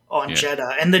on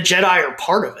Jedha, and the Jedi are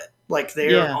part of it. Like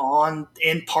they're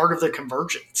in part of the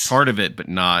convergence. Part of it, but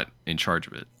not in charge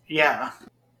of it. Yeah.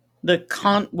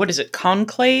 What is it?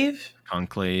 Conclave?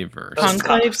 Conclave,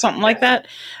 something like that.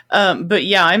 But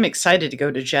yeah, I'm excited to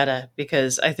go to Jedha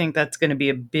because I think that's going to be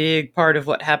a big part of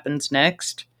what happens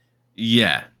next.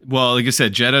 Yeah. Well, like I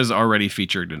said, Jedha's already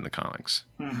featured in the comics.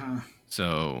 Mm-hmm.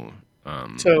 So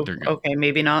okay,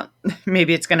 maybe not.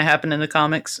 Maybe it's going to happen in the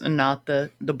comics and not the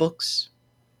books.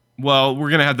 Well, we're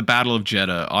going to have the Battle of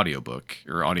Jedha audiobook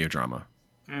or audio drama.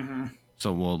 Mm-hmm.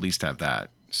 So we'll at least have that.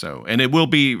 So, and it will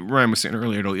be, Ryan was saying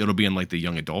earlier, it'll be in like the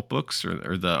young adult books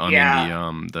or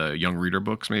the young reader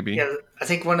books, maybe. Yeah, I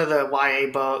think one of the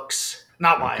YA books,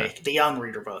 not YA, the young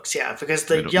reader books. Yeah, because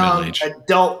the young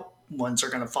adult ones are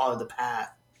going to follow the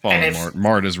path.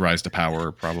 Marta's rise to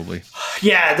power, probably.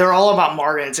 Yeah, they're all about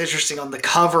Marta. It's interesting on the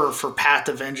cover for Path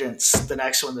of Vengeance, the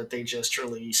next one that they just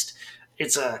released.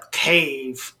 It's a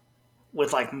cave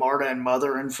with like Marta and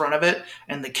Mother in front of it,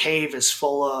 and the cave is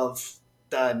full of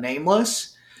the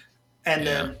Nameless, and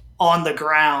then on the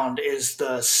ground is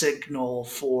the signal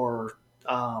for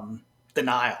the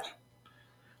Nile.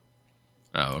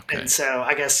 Oh, okay. And so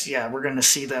I guess we're going to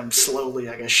see them slowly,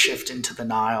 shift into the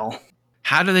Nile.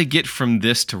 How do they get from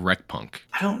this to Wreck Punk?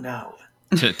 I don't know.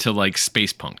 to like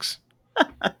space punks.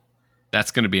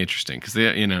 That's going to be interesting because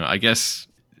they, I guess.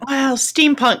 Well,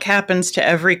 steampunk happens to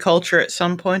every culture at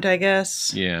some point, I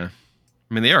guess. Yeah,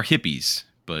 I mean they are hippies,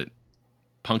 but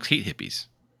punks hate hippies.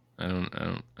 I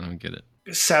don't get it.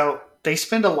 So they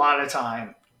spend a lot of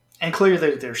time, and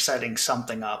clearly they're setting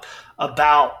something up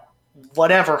about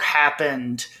whatever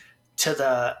happened to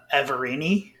the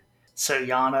Everini. So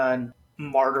Yana and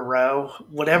Martero,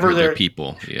 whatever Or their their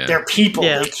people. Yeah. They're people.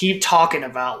 Yeah. They keep talking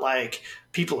about like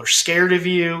people are scared of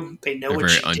you. They know They're what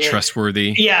very you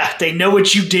untrustworthy. did. Yeah, they know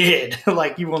what you did.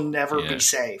 Like you will never Yeah. be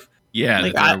safe. Yeah.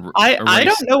 Like, they're a I race.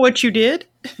 don't know what you did.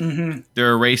 Mm-hmm.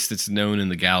 They're a race that's known in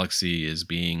the galaxy as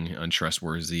being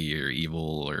untrustworthy or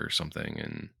evil or something.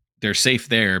 And they're safe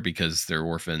there because they're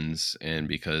orphans and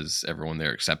because everyone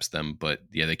there accepts them. But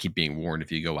yeah, they keep being warned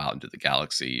if you go out into the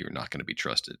galaxy, you're not going to be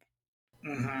trusted.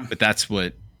 Mm-hmm. But that's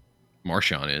what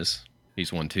Marchand is.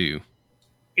 He's one too.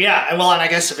 Yeah, and I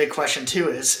guess the big question too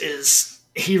is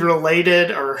he related,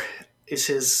 or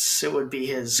it would be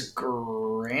his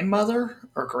grandmother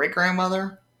or great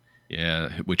grandmother? Yeah.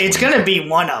 It's going to be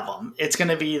one of them. It's going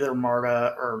to be either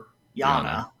Marta or Yana.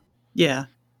 Yana. Yeah.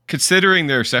 Considering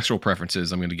their sexual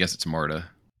preferences, I'm going to guess it's Marta.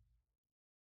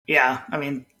 Yeah, I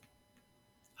mean,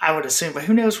 I would assume, but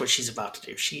who knows what she's about to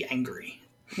do? She angry.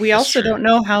 We That's also true. don't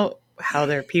know how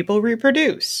their people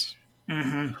reproduce.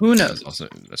 Mm-hmm. Who knows?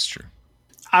 That's true.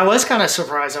 I was kind of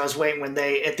surprised. I was waiting when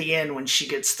at the end, when she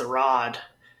gets the rod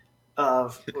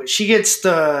when she gets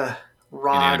the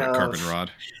rod Inanimate of carbon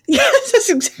rod. Yes, that's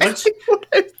exactly what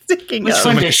I was thinking Which of. So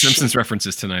one many does she- Simpsons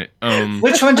references tonight.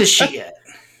 Which one does she get?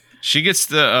 She gets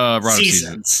the rod of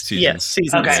Seasons. Yes,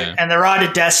 seasons. Okay, Yeah. and the rod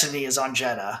of destiny is on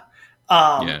Jeddah.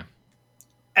 Yeah.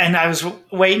 And I was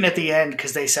waiting at the end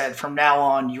because they said from now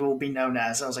on you will be known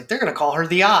as. I was like, they're going to call her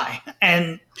the Eye,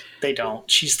 and they don't.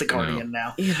 She's the Guardian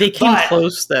now. Yeah, they came But-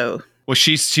 close though. Well,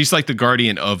 she's like the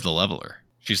guardian of the leveler.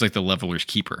 She's like the leveler's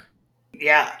keeper.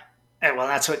 Yeah, and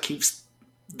that's what keeps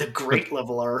the Great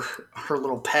Leveler her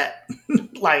little pet.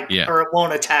 Yeah. Or it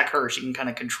won't attack her. She can kind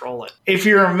of control it. If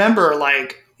you remember,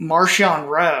 like Marchion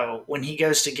Ro, when he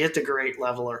goes to get the Great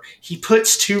Leveler, he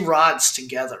puts two rods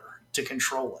together to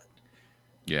control it.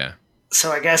 Yeah.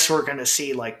 So I guess we're going to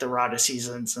see like the Rod of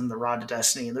Seasons and the Rod of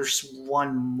Destiny, and there's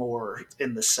one more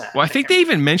in the set. Well, I think they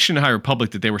even mentioned in High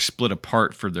Republic that they were split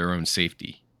apart for their own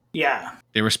safety. Yeah.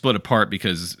 They were split apart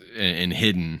because and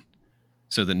hidden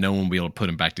so that no one would be able to put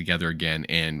them back together again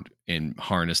and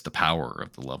harness the power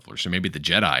of the leveler. So maybe the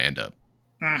Jedi end up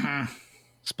Mm-hmm.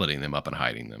 splitting them up and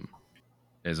hiding them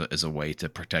as a way to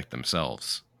protect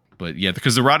themselves. But yeah,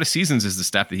 because the Rod of Seasons is the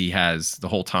staff that he has the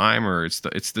whole time, or it's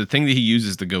the thing that he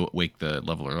uses to go wake the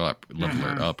leveler up,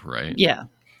 right? Yeah.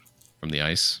 From the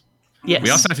ice. Yes. We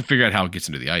also have to figure out how it gets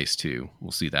into the ice too.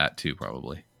 We'll see that too,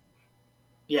 probably.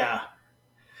 Yeah.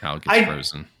 How it gets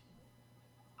frozen.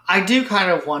 I do kind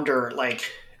of wonder,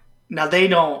 like, now they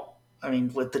don't, I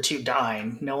mean, with the two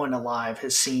dying, no one alive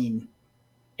has seen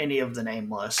any of the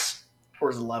Nameless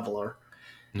or the Leveler.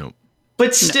 Nope.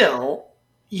 But still,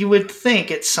 you would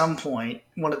think at some point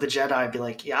one of the Jedi would be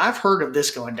like, yeah, I've heard of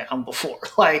this going down before.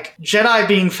 Like, Jedi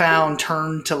being found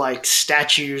turned to, like,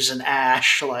 statues and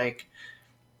ash. Like,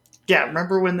 yeah,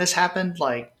 remember when this happened?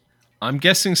 Like, I'm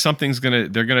guessing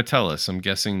they're gonna tell us. I'm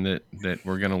guessing that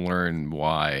we're gonna learn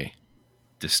why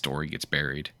this story gets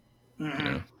buried. mm-hmm.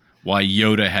 You know, why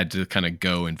Yoda had to kind of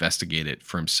go investigate it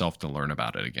for himself to learn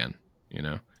about it again. You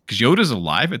know, because Yoda's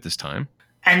alive at this time.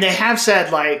 And they have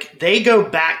said, like, they go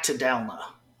back to Delna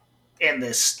in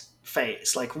this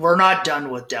phase. Like, we're not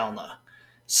done with Delna.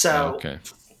 So Okay.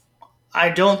 I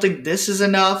don't think this is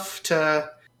enough to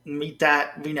meet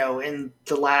that, you know, in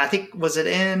the I think, was it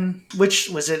in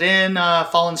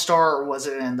Fallen Star, or was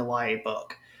it in the YA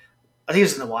book? I think it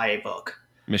was in the YA book.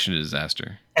 Mission to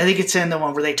Disaster. I think it's in the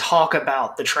one where they talk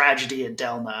about the tragedy at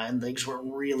Delna and things were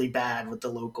really bad with the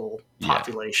local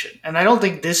population. And I don't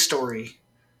think this story,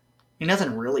 I mean,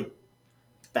 nothing really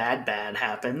bad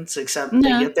happens, except they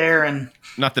get there and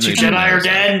Not that two anybody Jedi are knows that.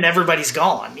 dead and everybody's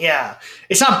gone. Yeah.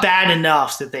 It's not bad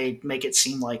enough that they make it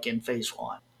seem like in phase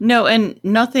 1. No, and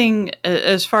nothing,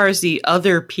 as far as the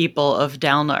other people of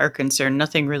Dalna are concerned,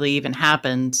 nothing really even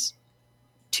happens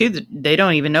they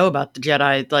don't even know about the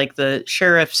Jedi. Like, the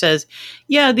sheriff says,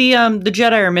 yeah, the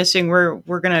Jedi are missing. We're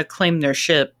going to claim their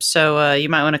ship. So you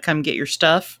might want to come get your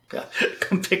stuff.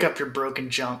 Come pick up your broken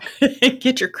junk.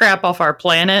 Get your crap off our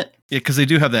planet. Yeah, because they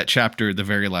do have that chapter, the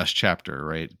very last chapter,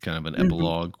 right? Kind of an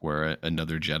epilogue where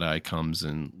another Jedi comes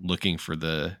and looking for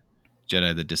the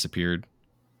Jedi that disappeared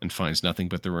and finds nothing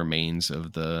but the remains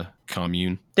of the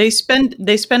commune. They spend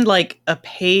like a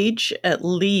page at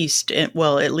least, at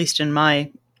least in my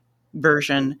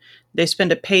version, they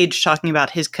spend a page talking about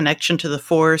his connection to the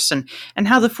Force and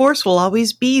how the Force will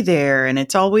always be there and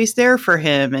it's always there for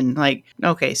him. And like,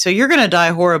 okay, so you're going to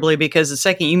die horribly because the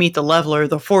second you meet the Leveler,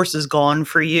 the Force is gone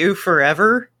for you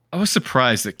forever. I was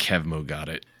surprised that Kevmo got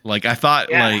it. Like, I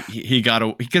thought like he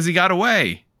got because he got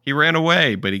away. He ran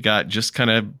away, but he got just kind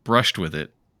of brushed with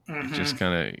it. Mm-hmm. Just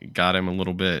kind of got him a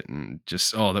little bit and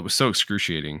just, that was so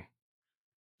excruciating.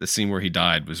 the scene where he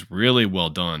died was really well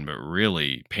done, but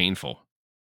really painful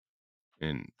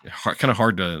and kind of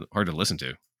hard to listen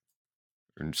to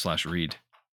 / read.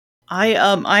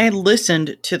 I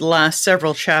listened to the last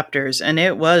several chapters, and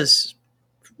it was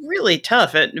really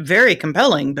tough. Very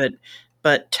compelling,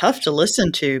 but tough to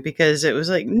listen to because it was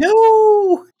like,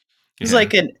 no. It was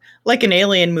like an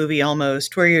alien movie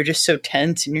almost, where you're just so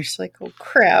tense and you're just like, oh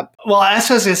crap. Well, that's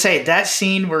what I was gonna say. That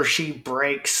scene where she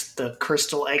breaks the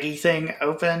crystal eggy thing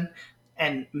open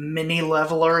and Mini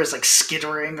Leveler is like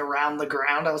skittering around the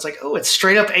ground. I was like, oh, it's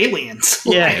straight up aliens.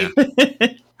 Yeah.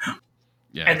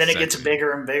 Yeah, and then it gets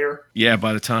bigger and bigger. Yeah,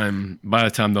 by the time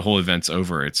the whole event's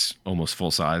over, it's almost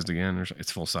full sized again, or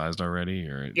it's full sized already,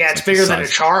 or it's bigger than a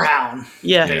Charhound.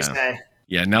 Yeah, they say.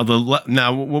 Yeah. Now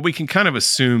what we can kind of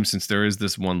assume, since there is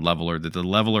this one leveler, that the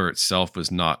leveler itself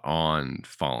was not on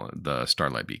the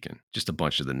Starlight Beacon. Just a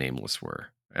bunch of the nameless were.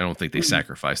 I don't think they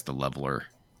sacrificed the leveler.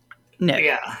 No.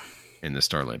 Yeah. In the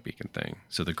Starlight Beacon thing,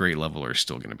 so the Great Leveler is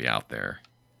still going to be out there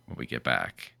when we get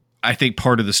back. I think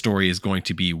part of the story is going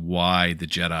to be why the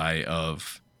Jedi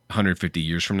of 150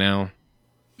 years from now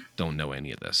don't know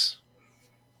any of this.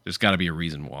 There's got to be a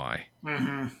reason why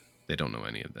they don't know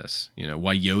any of this. You know,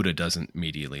 why Yoda doesn't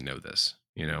immediately know this.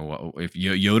 You know, if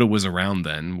Yoda was around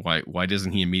then, why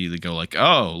doesn't he immediately go like,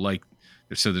 oh, like,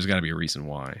 so there's got to be a reason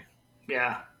why.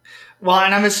 Yeah. Well,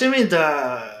 and I'm assuming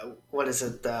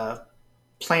the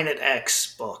Planet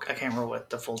X book. I can't remember what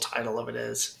the full title of it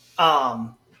is.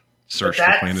 Search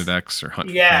for Planet X or Hunt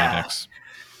for Planet X.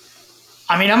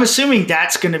 I mean, I'm assuming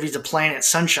that's going to be the planet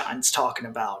Sunshine's talking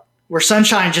about, where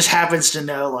Sunshine just happens to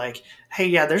know, like, hey,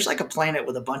 yeah, there's like a planet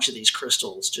with a bunch of these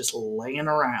crystals just laying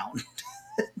around.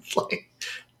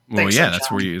 That's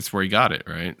where you got it,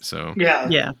 right? So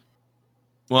yeah.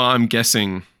 Well, I'm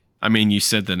guessing. I mean, you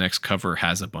said the next cover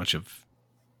has a bunch of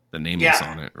the nameless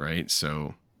on it, right?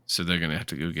 So they're gonna have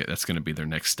to go get. That's gonna be their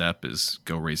next step, is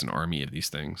go raise an army of these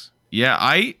things. Yeah,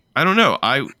 I don't know.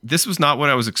 This was not what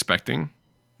I was expecting.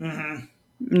 Mm-hmm.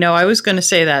 No, I was going to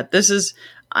say that. This is,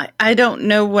 I don't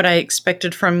know what I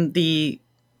expected from the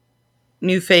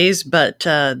new phase, but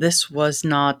this was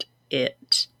not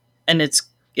it. And it's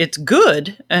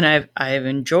good, and I've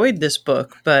enjoyed this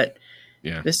book, but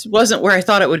this wasn't where I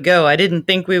thought it would go. I didn't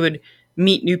think we would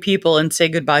meet new people and say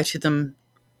goodbye to them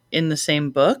in the same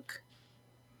book.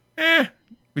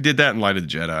 We did that in Light of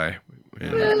the Jedi.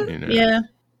 And, yeah.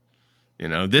 You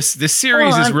know, this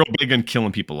series is real big on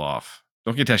killing people off.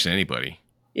 Don't get attached to anybody.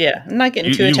 Yeah, I'm not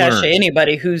getting too attached to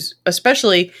anybody who's,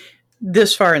 especially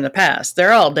this far in the past.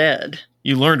 They're all dead.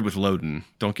 You learned with Loden.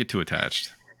 Don't get too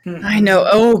attached. I know.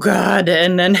 Oh, God.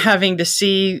 And then having to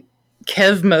see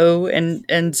Kevmo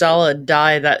and Zala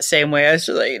die that same way. I was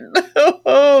just like,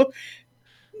 no,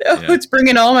 it's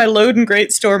bringing all my Loden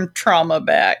Greatstorm trauma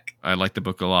back. I like the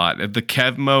book a lot. The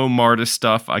Kevmo Marta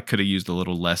stuff I could have used a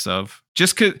little less of.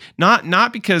 Just cause,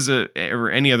 not because of or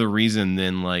any other reason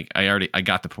than like I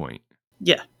got the point.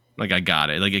 Yeah. Like I got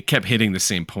it. Like it kept hitting the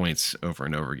same points over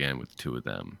and over again with the two of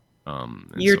them.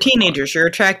 You're teenagers. You're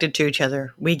attracted to each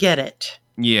other. We get it.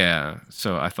 Yeah.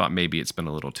 So I thought maybe it spent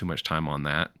a little too much time on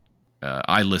that.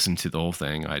 I listened to the whole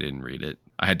thing. I didn't read it.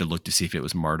 I had to look to see if it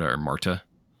was Marta or Marta.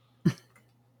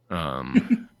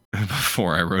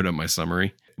 Before I wrote up my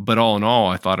summary. But all in all,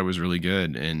 I thought it was really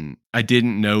good. And I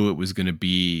didn't know it was going to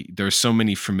be, there's so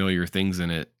many familiar things in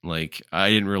it. Like, I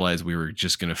didn't realize we were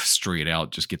just going to straight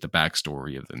out just get the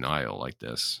backstory of the Nihil like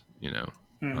this, you know.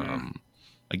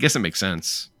 I guess it makes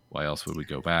sense. Why else would we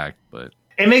go back? But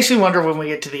it makes me wonder when we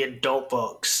get to the adult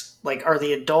books, like, are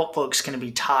the adult books going to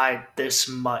be tied this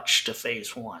much to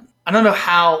phase one? I don't know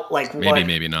how, like,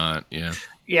 maybe not. Yeah.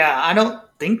 Yeah, I don't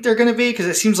think they're going to be, because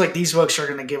it seems like these books are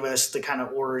going to give us the kind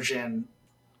of origin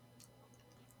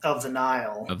of the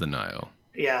Nihil.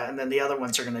 Yeah, and then the other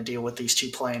ones are going to deal with these two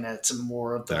planets and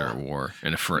more of their war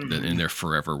and in their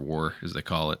forever war, as they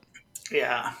call it.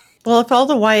 Yeah. Well, if all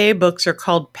the YA books are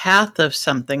called Path of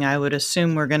something, I would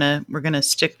assume we're gonna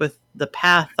stick with the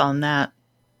path on that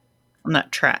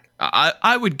track.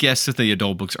 I would guess that the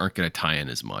adult books aren't going to tie in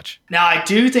as much. Now, I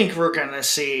do think we're going to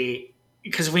see,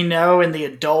 because we know in the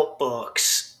adult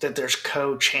books that there's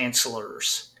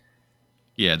co-chancellors.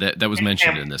 Yeah, that was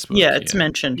mentioned in this book. Yeah, it's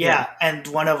mentioned. Yeah, and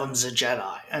one of them's a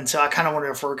Jedi. And so I kind of wonder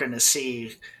if we're going to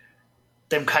see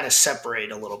them kind of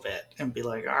separate a little bit and be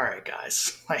like, all right,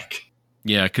 guys. Like,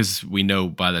 yeah, because we know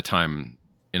by the time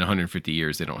in 150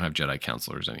 years they don't have Jedi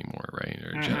counselors anymore, right?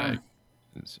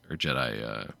 Or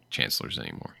Jedi chancellors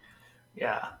anymore.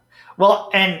 Yeah. Well,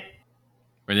 and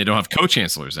they don't have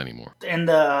co-chancellors anymore. In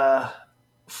the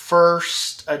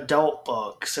first adult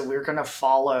book, so we're going to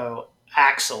follow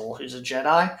Axel, who's a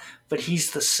Jedi, but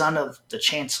he's the son of the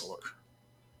Chancellor.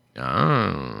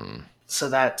 Oh. So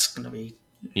that's going to be...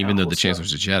 Even though cool the stuff.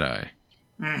 Chancellor's a Jedi.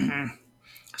 Mm-hmm.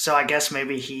 So I guess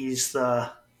maybe he's the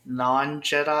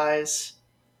non-Jedi's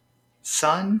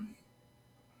son?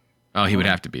 Oh, he would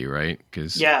have to be, right?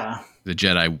 Because Yeah. the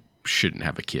Jedi shouldn't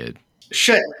have a kid.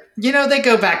 Should. They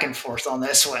go back and forth on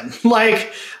this one.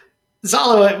 Like,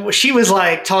 Zala, she was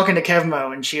like talking to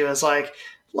Kevmo, and she was like,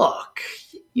 look,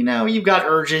 you've got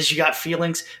urges, you got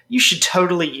feelings. You should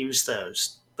totally use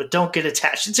those, but don't get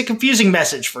attached. It's a confusing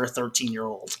message for a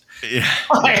 13-year-old. Yeah.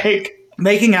 Like,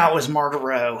 making out with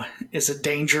Margaret is a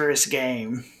dangerous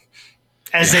game,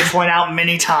 as they point out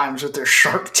many times with their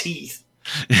sharp teeth.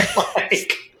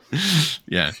 Like,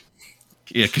 yeah,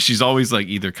 because she's always like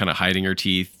either kind of hiding her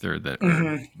teeth or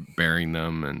baring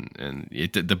them, and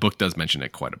the book does mention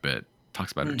it quite a bit.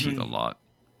 Talks about her teeth a lot.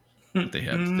 They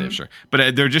have sure,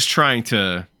 but they're just trying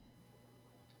to.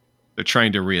 They're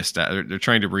trying to They're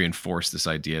trying to reinforce this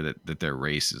idea that their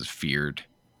race is feared.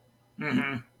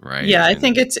 Right. Yeah, I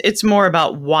think it's more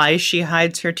about why she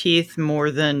hides her teeth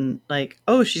more than like,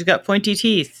 oh, she's got pointy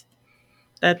teeth.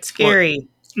 That's scary.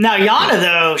 Now Yana,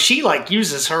 though, she like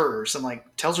uses hers and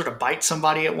like tells her to bite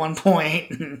somebody at one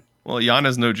point. Well,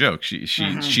 Yana's no joke.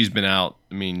 She's been out.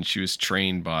 I mean, she was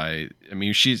trained by. I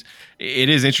mean, it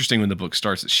is interesting when the book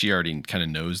starts that she already kind of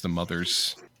knows the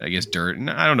mother's, I guess, dirt. And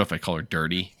I don't know if I call her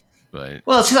dirty, but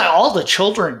well, it's like all the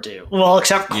children do. Well,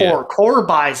 except Core. Yeah. Core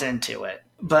buys into it.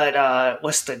 But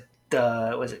what's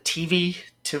was it TV?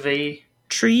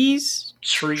 Trees.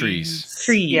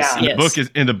 Yeah.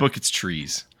 In the book, it's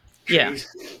trees. Yeah.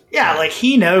 Yeah, like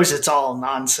he knows it's all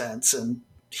nonsense, and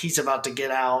he's about to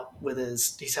get out with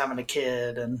he's having a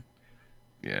kid, and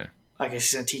yeah, I guess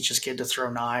he's gonna teach his kid to throw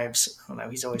knives. I don't know,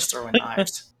 he's always throwing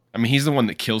knives. I mean, he's the one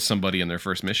that kills somebody on their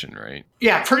first mission, right?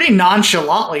 Yeah, pretty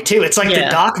nonchalantly too. It's like the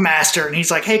dock master, and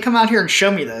he's like, "Hey, come out here and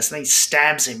show me this," and then he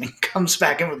stabs him and comes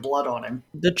back in with blood on him.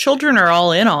 The children are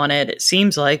all in on it. It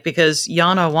seems like, because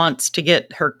Yana wants to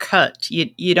get her cut.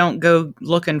 You don't go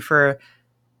looking for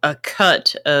a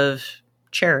cut of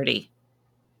charity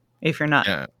if you're not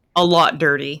a lot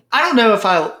dirty. I don't know if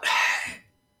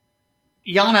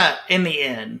Yana, in the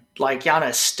end, like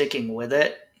Yana's sticking with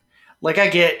it. Like, I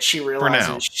get she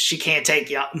realizes she can't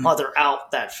take Mother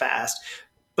out that fast,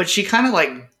 but she kind of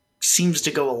like seems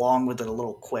to go along with it a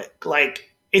little quick.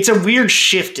 Like, it's a weird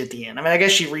shift at the end. I mean, I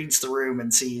guess she reads the room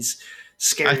and sees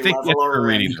scary. I think it's her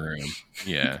reading the room.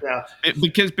 Yeah,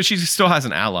 but she still has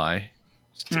an ally.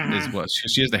 Is what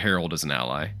she has the Herald as an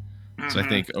ally. So I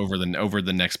think over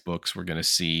the next books we're going to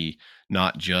see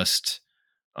not just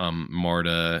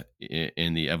Marta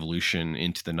in the evolution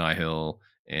into the Nihil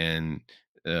and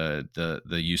the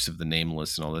use of the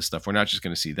Nameless and all this stuff. We're not just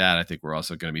going to see that. I think we're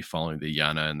also going to be following the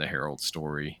Yana and the Herald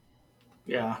story.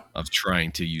 Yeah, of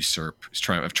trying to usurp,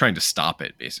 trying to stop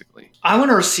it, basically. I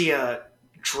want to see a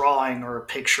drawing or a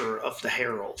picture of the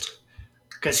Herald,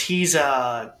 because he's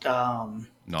a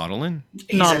Nautolan.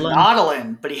 He's a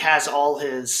Nautolan, but he has all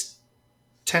his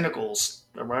tentacles,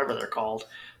 or whatever they're called,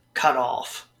 cut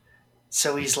off.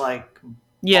 So he's like,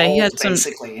 he has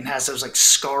basically, and has those like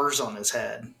scars on his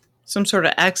head. Some sort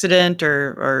of accident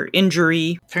or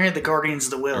injury. Apparently, the Guardians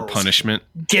of the Wills. Or punishment.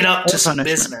 Get up to some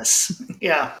business.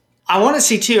 Yeah. I want to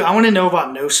see, too, I want to know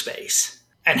about No Space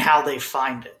and how they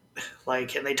find it.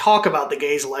 Like, and they talk about the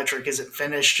Gaze Electric isn't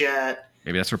finished yet.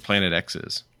 Maybe that's where Planet X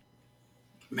is.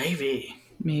 Maybe.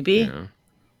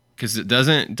 Because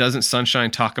doesn't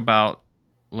Sunshine talk about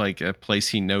like a place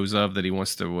he knows of that he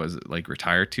wants to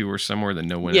retire to, or somewhere that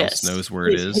no one else knows where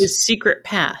it is? His secret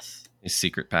path. His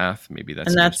secret path. Maybe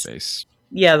that's No Space.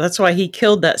 Yeah, that's why he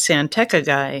killed that Santeca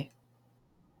guy.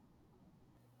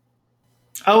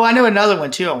 Oh, I know another one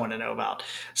too I want to know about.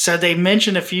 So they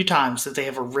mentioned a few times that they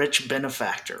have a rich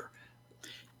benefactor.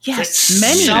 Yes,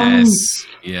 many.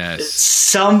 Yes.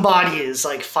 Somebody is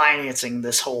like financing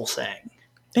this whole thing.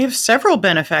 They have several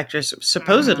benefactors,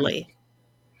 supposedly.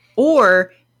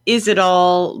 Or is it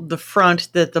all the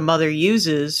front that the mother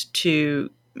uses to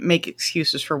make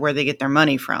excuses for where they get their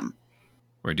money from?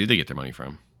 Where do they get their money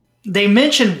from? They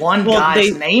mentioned one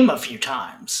guy's name a few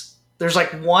times. There's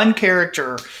like one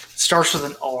character starts with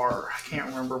an R. I can't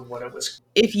remember what it was.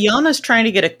 If Yana's trying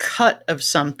to get a cut of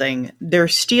something, they're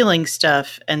stealing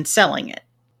stuff and selling it.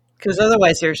 Because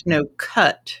otherwise there's no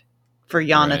cut for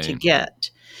Yana to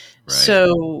get. Right.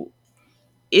 So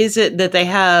is it that they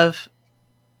have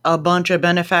a bunch of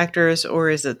benefactors, or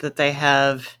is it that they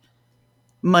have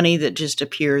money that just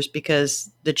appears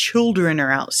because the children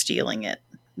are out stealing it?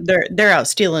 They're out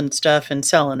stealing stuff and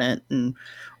selling it,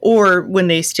 or when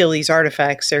they steal these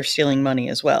artifacts, they're stealing money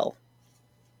as well.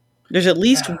 There's at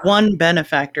least one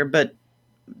benefactor, but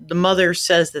the mother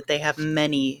says that they have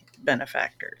many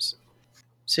benefactors.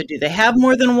 So do they have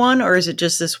more than one, or is it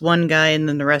just this one guy and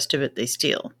then the rest of it they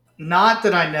steal? Not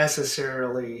that I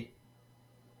necessarily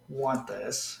want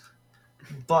this,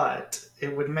 but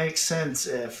it would make sense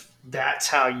if that's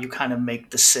how you kind of make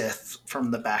the Sith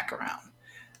from the background.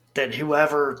 That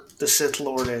whoever the Sith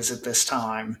Lord is at this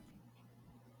time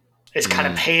is kind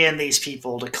of paying these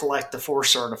people to collect the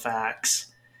Force artifacts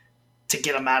to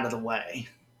get them out of the way.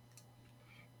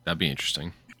 That'd be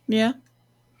interesting. Yeah.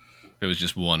 It was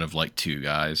just one of like two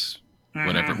guys,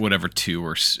 whatever two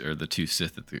or the two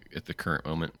Sith at the current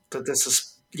moment. That this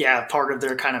is part of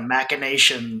their kind of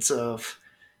machinations of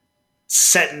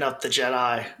setting up the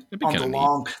Jedi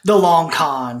on the long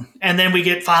con, and then we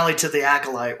get finally to the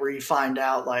Acolyte where you find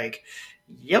out like,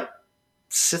 yep,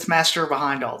 Sith Master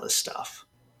behind all this stuff.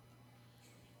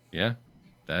 Yeah,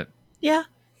 that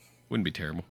wouldn't be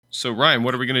terrible. So Ryan,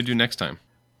 what are we going to do next time?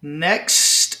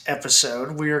 Next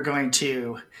episode, we are going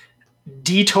to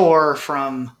detour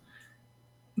from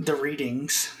the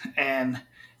readings and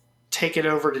take it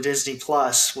over to Disney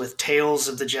Plus with Tales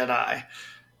of the Jedi.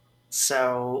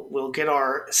 So we'll get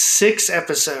our 6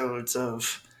 episodes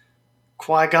of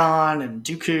Qui-Gon and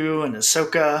Dooku and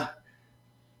Ahsoka.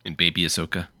 And Baby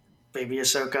Ahsoka. Baby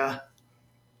Ahsoka.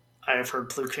 I have heard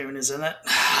Plo Koon is in it.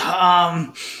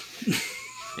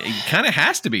 He kind of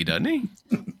has to be, doesn't he?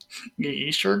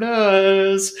 He sure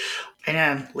does.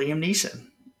 And Liam Neeson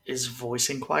is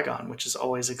voicing Qui-Gon, which is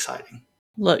always exciting.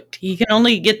 Look, you can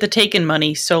only get the Taken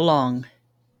money so long.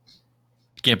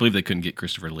 Can't believe they couldn't get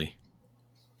Christopher Lee.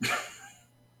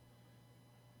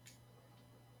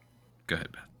 Go ahead,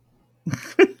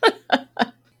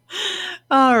 Beth.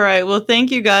 All right. Well,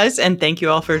 thank you guys, and thank you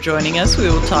all for joining us. We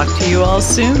will talk to you all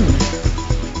soon.